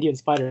he's Indian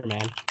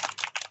Spider-Man.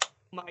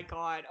 Oh my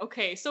god.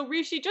 Okay, so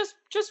Rishi, just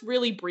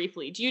really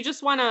briefly, do you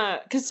just want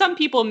to? Because some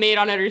people may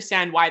not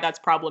understand why that's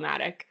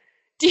problematic.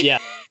 Do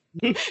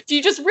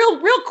you just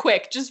real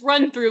quick just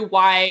run through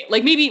why,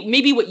 like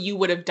maybe what you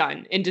would have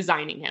done in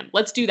designing him?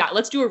 Let's do that.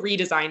 Let's do a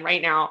redesign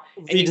right now.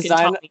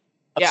 Redesign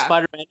of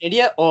Spider-Man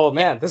India. Oh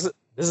man, this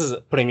is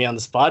putting me on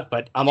the spot,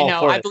 but I'm all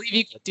for it. I believe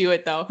you can do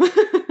it, though.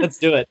 Let's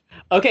do it.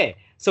 Okay,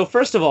 so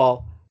first of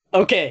all,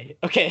 okay.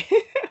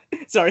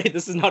 Sorry,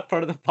 this is not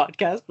part of the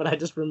podcast, but I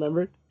just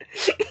remembered.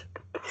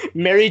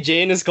 Mary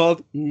Jane is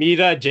called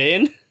Meera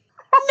Jane.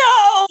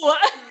 No!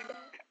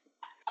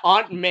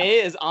 Aunt May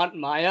is Aunt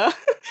Maya.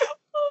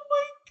 Oh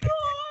my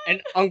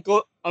god!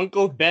 And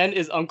Uncle Ben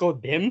is Uncle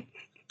Bim.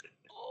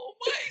 Oh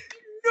my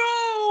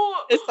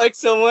no! It's like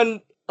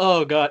someone...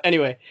 Oh god.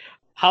 Anyway,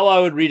 how I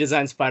would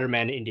redesign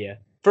Spider-Man in India.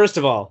 First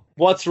of all,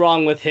 what's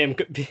wrong with him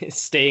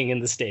staying in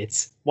the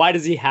States? Why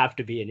does he have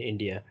to be in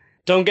India?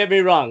 Don't get me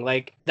wrong,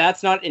 like,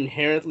 that's not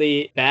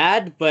inherently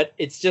bad, but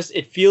it's just,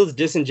 it feels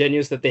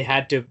disingenuous that they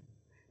had to,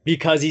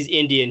 because he's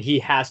Indian, he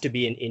has to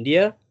be in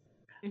India.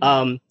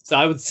 Mm-hmm. So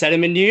I would set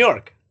him in New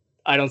York.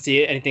 I don't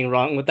see anything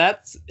wrong with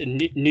that.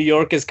 New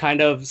York is kind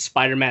of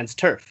Spider-Man's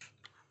turf.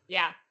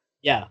 Yeah.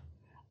 Yeah.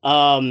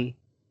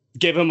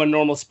 Give him a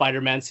normal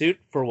Spider-Man suit,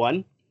 for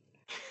one.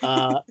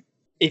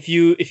 If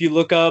you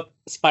look up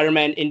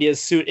Spider-Man India's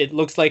suit, it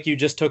looks like you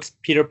just took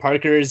Peter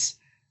Parker's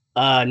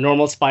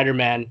normal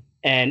Spider-Man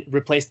and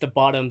replaced the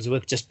bottoms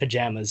with just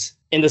pajamas.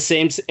 In the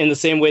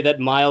same way that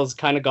Miles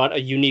kind of got a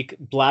unique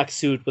black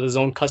suit with his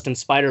own custom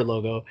spider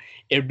logo,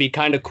 it would be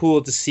kind of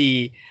cool to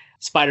see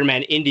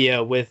Spider-Man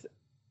India with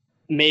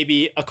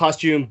maybe a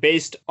costume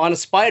based on a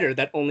spider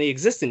that only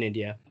exists in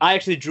India. I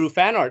actually drew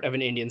fan art of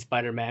an Indian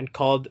Spider-Man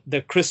called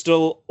the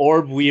Crystal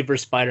Orb Weaver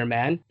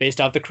Spider-Man, based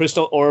off the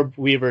Crystal Orb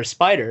Weaver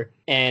spider.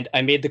 And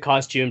I made the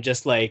costume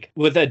just like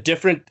with a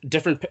different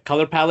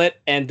color palette,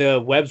 and the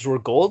webs were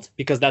gold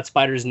because that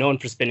spider is known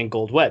for spinning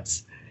gold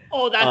webs.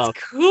 Oh, that's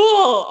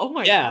cool. Oh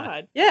my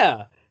god.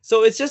 Yeah.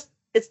 So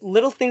it's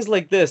little things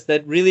like this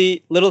that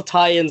really, little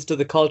tie-ins to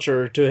the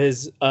culture, to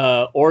his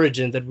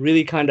origin, that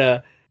really kind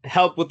of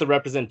help with the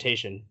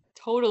representation.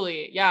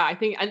 Totally. Yeah, I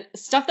think, and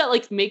stuff that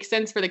like makes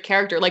sense for the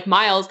character. Like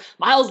Miles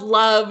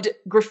loved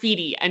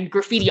graffiti and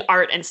graffiti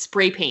art and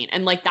spray paint,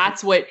 and like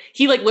that's what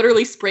he like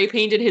literally spray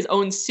painted his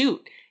own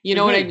suit. You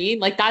know what I mean?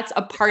 Like that's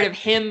a part of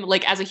him,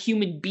 like as a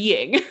human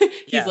being.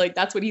 He's like,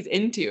 that's what he's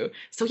into.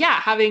 So yeah,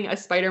 having the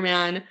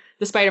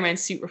Spider-Man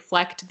suit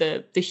reflect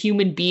the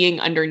human being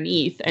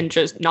underneath, and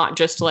just not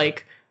just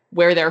like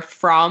where they're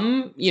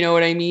from. You know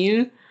what I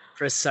mean?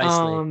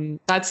 Precisely.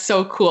 That's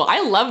so cool.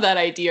 I love that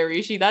idea,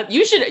 Rishi. That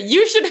you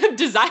should have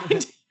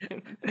designed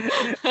him.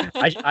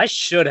 I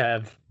should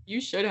have.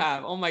 You should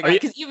have. Oh my god.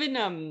 Because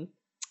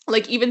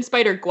even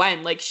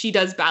Spider-Gwen, like she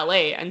does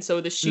ballet, and so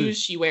the shoes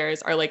she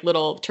wears are like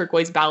little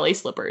turquoise ballet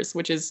slippers,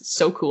 which is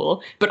so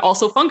cool, but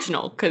also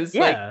functional because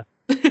like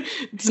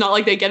it's not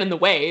like they get in the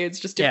way. It's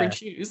just different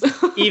shoes.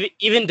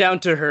 even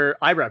down to her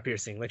eyebrow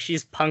piercing. Like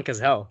she's punk as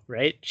hell,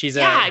 right? She's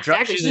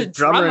exactly. She's a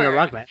drummer in a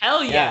rock band.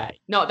 Hell yeah.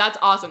 No, that's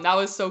awesome. That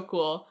was so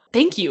cool.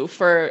 Thank you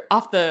for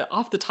off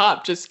the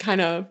top, just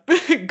kind of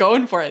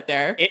going for it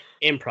there.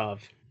 Improv.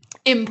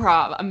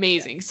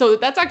 Amazing. So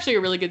that's actually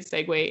a really good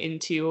segue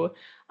into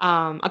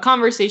a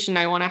conversation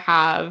I want to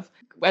have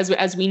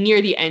as we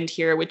near the end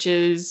here, which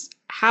is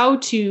how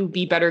to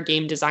be better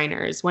game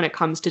designers when it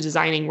comes to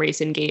designing race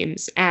in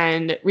games.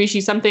 And Rishi,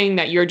 something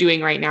that you're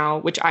doing right now,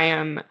 which I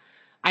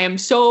am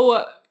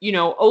so,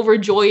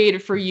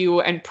 overjoyed for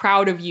you and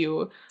proud of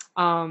you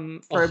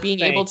for being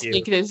able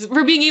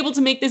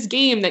to make this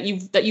game that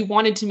you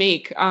wanted to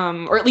make,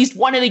 or at least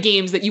one of the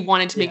games that you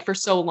wanted to make for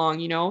so long,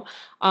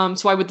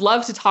 so I would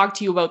love to talk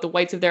to you about the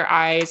whites of their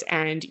eyes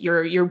and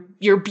your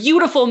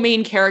beautiful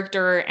main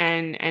character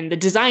and the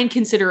design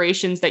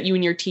considerations that you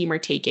and your team are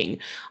taking.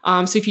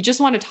 So if you just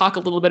want to talk a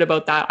little bit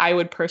about that, I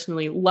would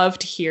personally love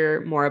to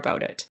hear more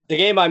about it. The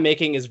game I'm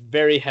making is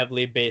very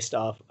heavily based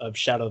off of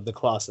Shadow of the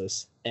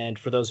Colossus, and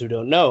for those who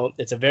don't know,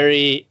 it's a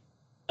very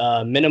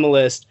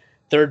minimalist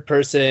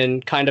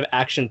third-person kind of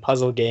action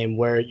puzzle game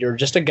where you're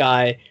just a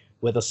guy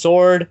with a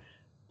sword,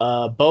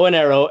 a bow and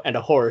arrow, and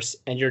a horse,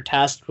 and you're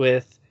tasked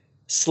with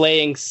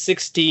slaying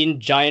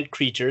 16 giant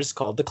creatures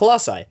called the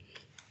Colossi.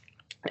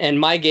 And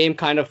my game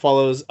kind of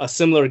follows a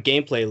similar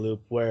gameplay loop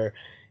where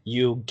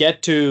you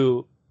get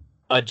to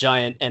a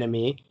giant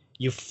enemy,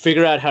 you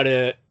figure out how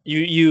to...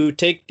 You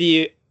take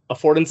the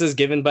affordances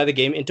given by the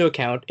game into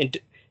account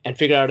and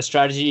figure out a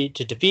strategy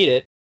to defeat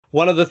it.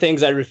 One of the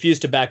things I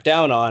refused to back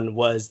down on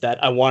was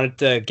that I wanted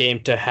the game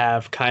to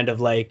have kind of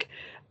like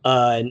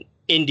an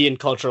Indian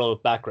cultural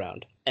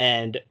background.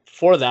 And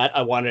for that,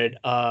 I wanted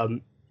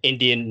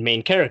Indian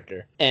main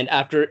character. And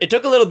after it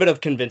took a little bit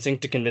of convincing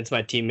to convince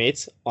my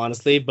teammates,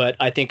 honestly, but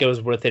I think it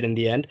was worth it in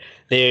the end.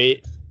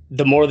 The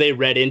more they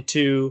read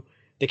into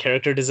the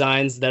character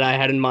designs that I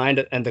had in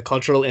mind and the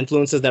cultural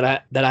influences that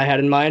I had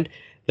in mind,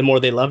 the more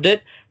they loved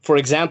it. For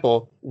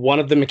example, one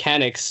of the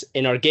mechanics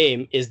in our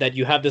game is that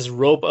you have this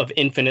rope of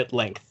infinite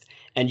length,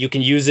 and you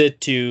can use it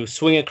to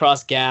swing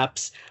across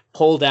gaps,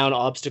 pull down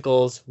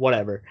obstacles,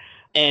 whatever.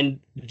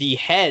 And the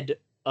head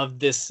of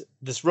this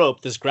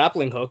rope, this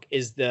grappling hook,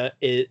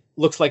 it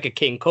looks like a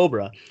king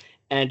cobra.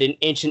 And in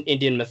ancient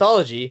Indian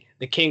mythology,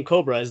 the king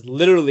cobra is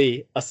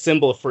literally a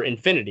symbol for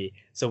infinity.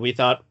 So we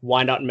thought,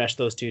 why not mesh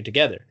those two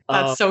together?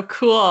 That's so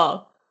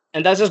cool.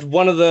 And that's just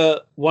one of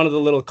the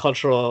little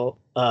cultural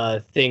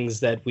things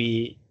that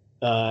we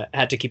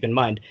had to keep in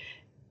mind.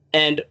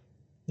 And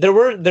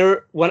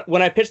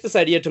when I pitched this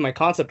idea to my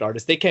concept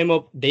artists,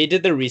 they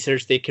did their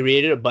research, they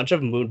created a bunch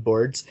of mood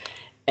boards,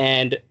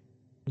 and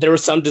there were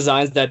some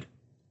designs that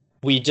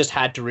we just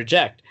had to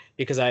reject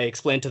because I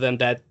explained to them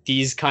that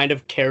these kind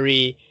of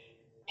carry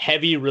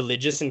heavy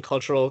religious and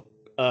cultural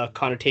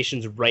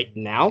connotations right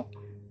now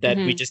that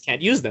we just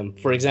can't use them.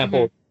 For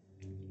example,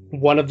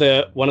 one of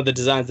the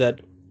designs that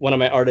one of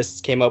my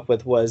artists came up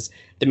with was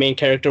the main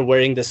character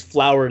wearing this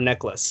flower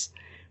necklace,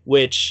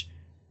 which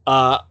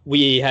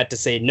we had to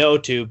say no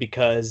to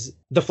because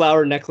the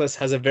flower necklace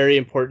has a very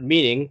important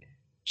meaning,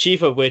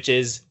 chief of which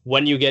is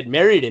when you get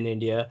married in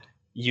India,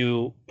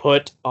 you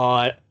put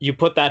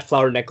that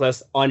flower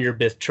necklace on your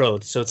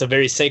betrothed. So it's a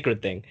very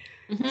sacred thing.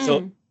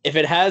 So if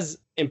it has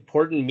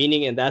important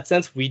meaning in that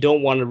sense, we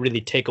don't want to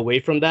really take away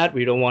from that.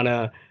 We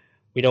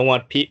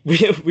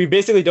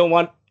basically don't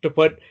want to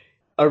put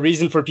a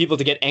reason for people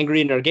to get angry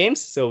in our games.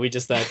 So we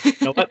just thought, you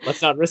know what,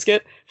 let's not risk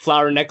it.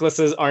 Flower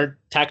necklaces aren't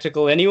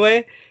tactical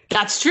anyway.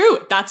 That's true.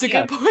 That's a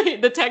good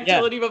point. The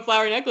tactility of a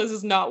flower necklace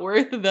is not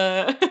worth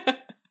the...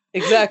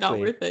 Exactly. Not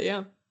worth it,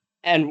 yeah.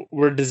 And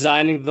we're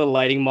designing the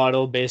lighting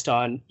model based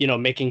on,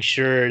 making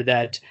sure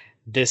that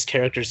this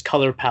character's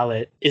color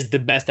palette is the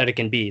best that it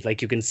can be.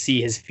 Like you can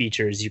see his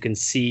features, you can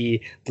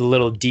see the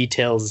little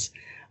details,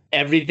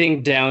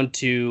 everything down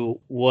to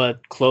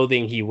what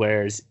clothing he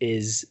wears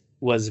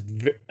was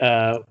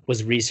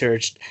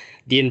researched.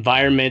 The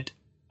environment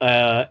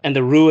and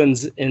the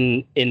ruins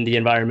in the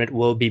environment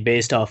will be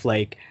based off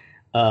like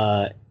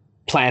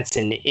plants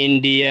in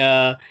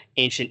India,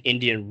 ancient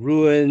Indian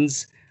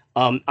ruins.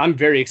 I'm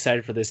very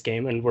excited for this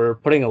game, and we're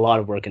putting a lot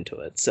of work into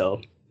it.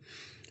 So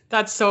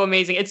that's so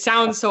amazing. It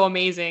sounds so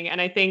amazing, and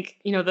I think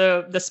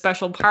the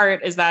special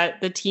part is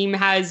that the team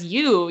has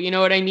you. You know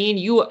what I mean?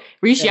 You,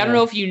 Rishi. I don't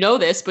know if you know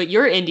this, but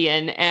you're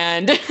Indian,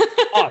 and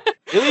oh,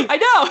 really? I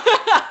know.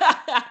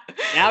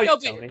 Now you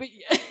tell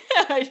me.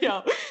 I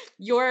know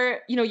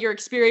your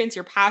experience,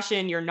 your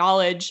passion, your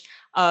knowledge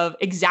of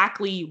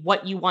exactly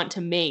what you want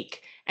to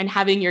make and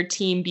having your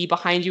team be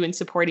behind you and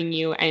supporting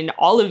you, and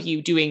all of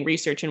you doing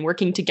research and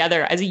working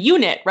together as a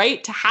unit,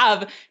 right? To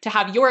have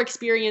your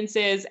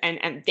experiences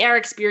and their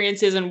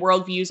experiences and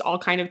worldviews all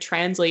kind of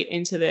translate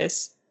into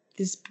this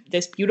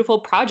beautiful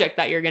project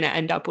that you're going to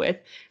end up with.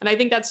 And I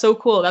think that's so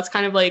cool. That's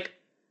kind of like,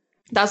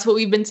 that's what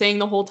we've been saying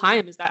the whole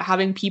time, is that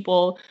having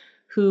people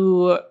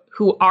who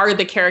are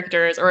the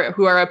characters, or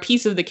who are a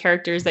piece of the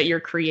characters that you're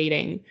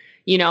creating,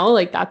 you know,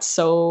 like that's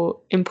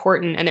so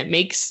important, and it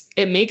makes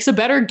a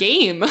better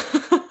game.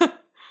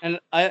 And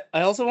I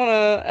also want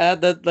to add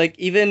that, like,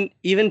 even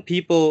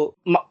people,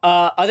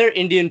 other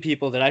Indian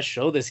people that I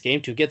show this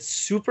game to get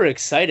super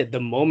excited the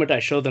moment I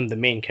show them the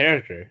main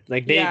character.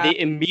 Like they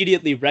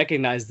immediately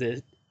recognize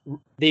this.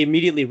 They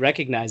immediately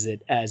recognize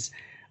it as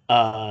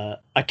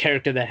a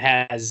character that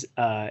has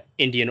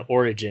Indian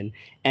origin,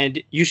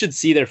 and you should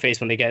see their face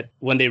when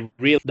they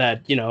realize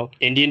that, you know,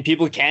 Indian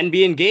people can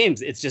be in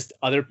games. It's just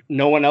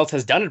no one else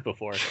has done it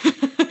before.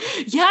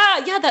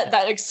 yeah,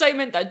 that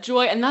excitement, that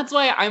joy, and that's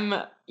why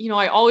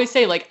I always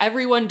say, like,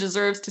 everyone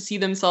deserves to see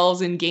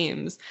themselves in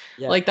games.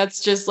 Yeah. Like,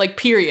 that's just, like,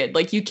 period.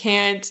 Like, you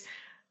can't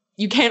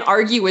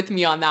argue with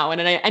me on that one.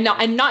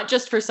 And not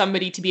just for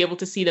somebody to be able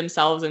to see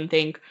themselves and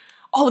think,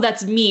 oh,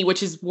 that's me,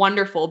 which is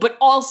wonderful, but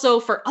also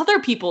for other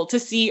people to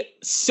see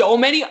so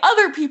many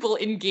other people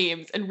in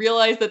games and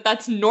realize that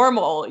that's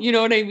normal. You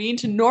know what I mean?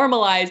 To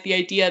normalize the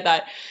idea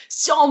that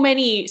so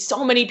many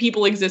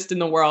people exist in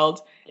the world.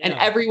 Yeah.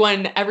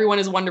 And everyone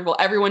is wonderful.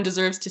 Everyone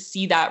deserves to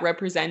see that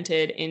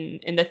represented in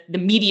the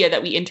media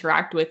that we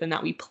interact with and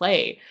that we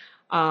play.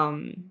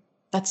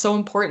 That's so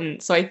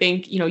important. So I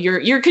think, you know,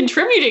 you're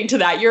contributing to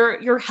that.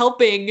 You're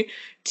helping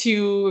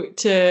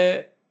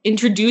to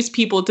introduce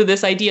people to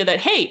this idea that,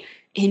 hey,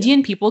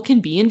 Indian people can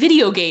be in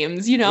video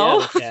games, you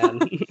know? Yeah, they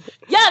can.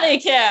 Yeah, they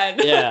can.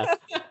 Yeah.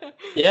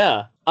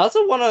 Yeah. I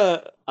also want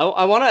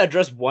to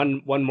address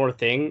one more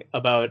thing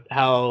about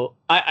how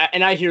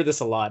I hear this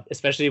a lot,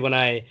 especially when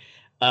I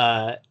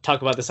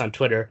talk about this on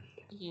Twitter,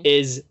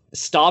 is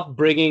stop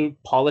bringing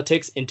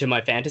politics into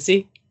my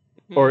fantasy,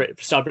 or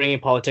stop bringing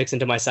politics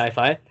into my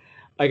sci-fi.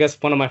 I guess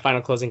one of my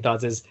final closing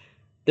thoughts is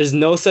there's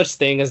no such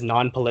thing as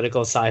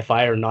non-political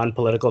sci-fi or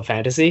non-political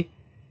fantasy.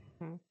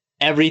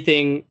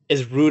 Everything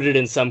is rooted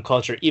in some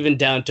culture, even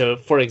down to,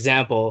 for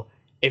example,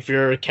 if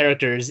your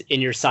characters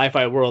in your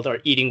sci-fi world are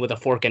eating with a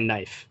fork and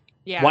knife.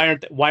 Yeah.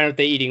 Why aren't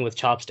they eating with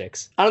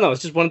chopsticks? I don't know.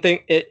 It's just one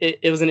thing.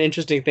 It was an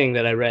interesting thing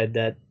that I read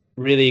that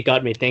really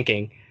got me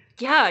thinking.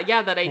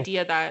 Yeah, that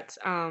idea that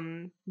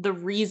the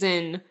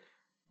reason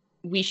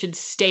we should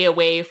stay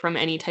away from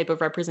any type of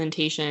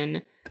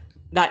representation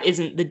that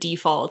isn't the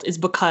default is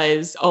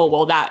because, oh,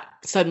 well, that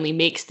suddenly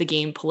makes the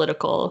game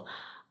political.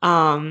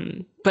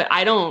 But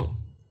I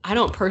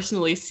don't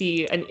personally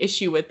see an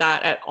issue with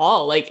that at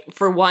all. Like,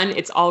 for one,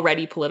 it's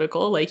already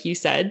political, like you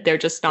said. They're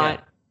just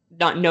not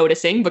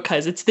noticing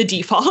because it's the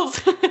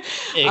default.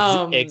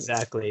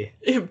 Exactly.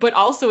 But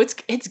also,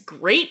 it's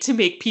great to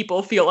make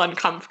people feel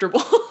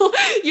uncomfortable.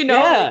 You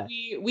know, like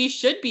we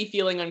should be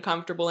feeling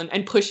uncomfortable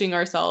and pushing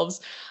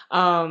ourselves,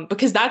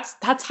 because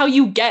that's how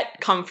you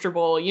get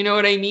comfortable. You know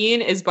what I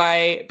mean? Is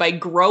by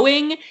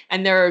growing,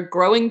 and there are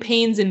growing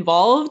pains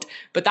involved.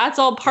 But that's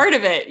all part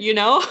of it, you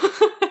know?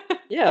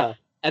 Yeah.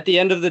 At the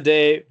end of the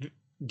day,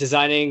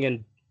 designing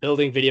and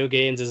building video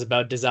games is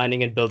about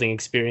designing and building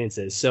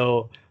experiences.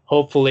 So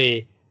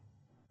hopefully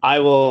I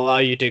will allow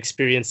you to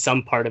experience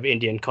some part of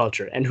Indian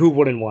culture. And who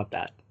wouldn't want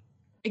that?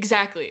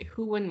 Exactly.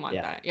 Who wouldn't want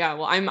that? Yeah.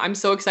 Well, I'm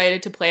so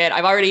excited to play it.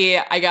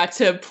 I got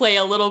to play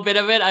a little bit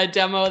of it, a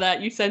demo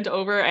that you sent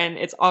over, and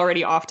it's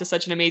already off to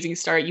such an amazing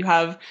start. You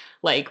have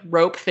like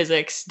rope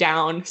physics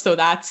down. So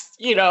that's,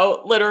 you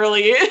know,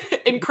 literally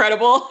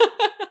incredible.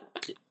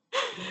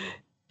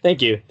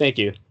 Thank you.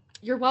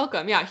 You're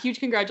welcome. Yeah, huge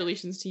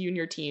congratulations to you and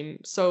your team.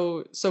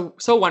 So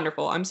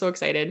wonderful. I'm so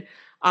excited.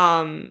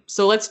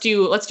 So let's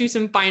do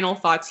some final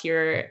thoughts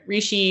here.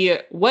 Rishi,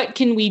 what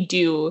can we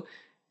do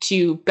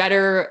to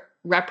better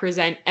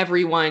represent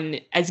everyone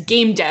as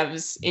game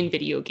devs in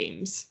video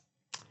games?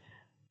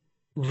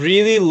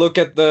 Really look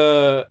at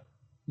the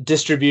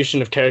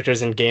distribution of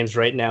characters in games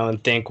right now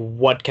and think,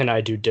 what can I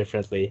do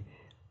differently?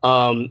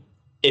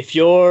 If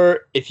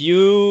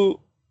you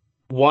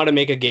want to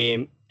make a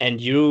game and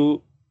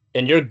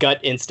your gut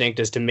instinct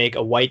is to make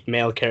a white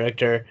male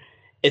character,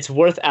 it's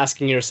worth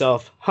asking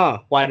yourself,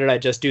 why did I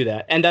just do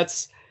that? And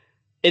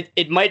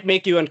it might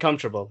make you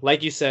uncomfortable.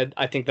 Like you said,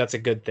 I think that's a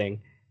good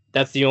thing.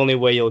 That's the only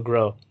way you'll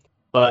grow.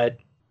 But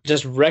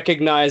just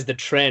recognize the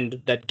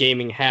trend that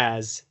gaming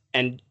has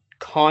and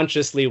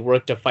consciously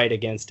work to fight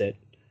against it.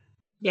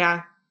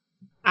 Yeah.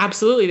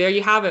 Absolutely. There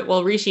you have it.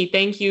 Well, Rishi,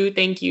 thank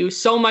you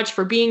so much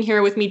for being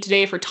here with me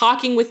today, for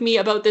talking with me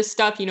about this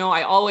stuff. You know,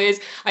 I always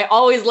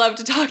love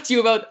to talk to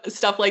you about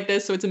stuff like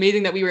this. So it's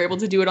amazing that we were able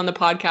to do it on the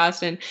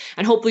podcast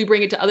and hopefully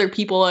bring it to other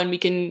people, and we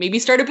can maybe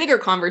start a bigger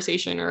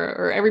conversation,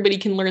 or everybody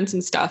can learn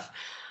some stuff.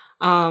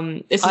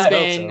 This has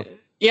been,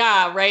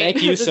 yeah, right.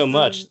 Thank you so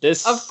much.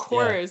 Of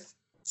course. Yeah.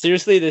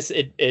 Seriously,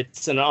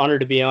 it's an honor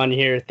to be on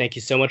here. Thank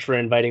you so much for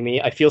inviting me.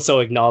 I feel so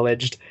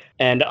acknowledged,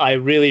 And I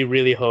really,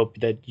 really hope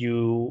that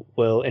you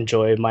will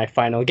enjoy my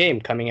final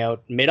game coming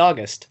out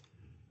mid-August.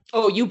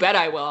 Oh, you bet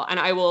I will. And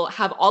I will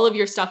have all of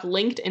your stuff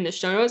linked in the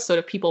show notes. So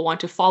if people want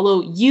to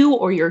follow you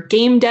or your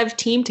game dev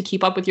team to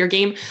keep up with your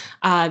game,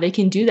 they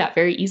can do that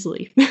very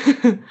easily.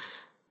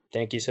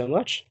 Thank you so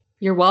much.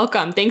 You're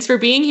welcome. Thanks for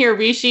being here,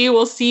 Rishi.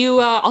 We'll see you.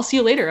 I'll see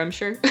you later, I'm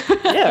sure.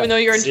 Yeah, even though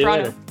you're in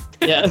Toronto.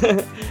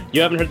 Yeah.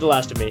 You haven't heard the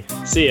last of me.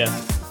 See ya.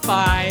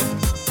 Bye.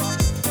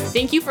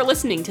 Thank you for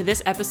listening to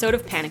this episode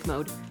of Panic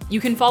Mode. You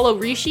can follow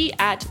Rishi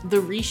at the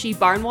Rishi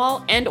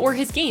Barnwal and or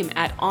his game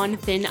at On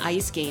Thin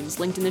Ice Games,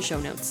 linked in the show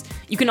notes.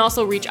 You can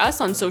also reach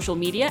us on social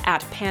media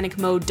at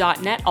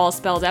panicmode.net, all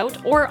spelled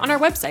out, or on our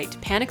website,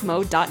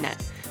 panicmode.net.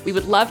 We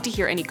would love to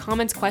hear any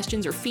comments,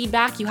 questions, or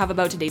feedback you have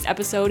about today's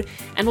episode,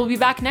 and we'll be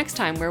back next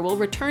time where we'll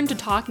return to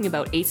talking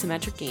about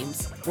asymmetric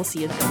games. We'll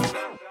see you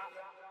then.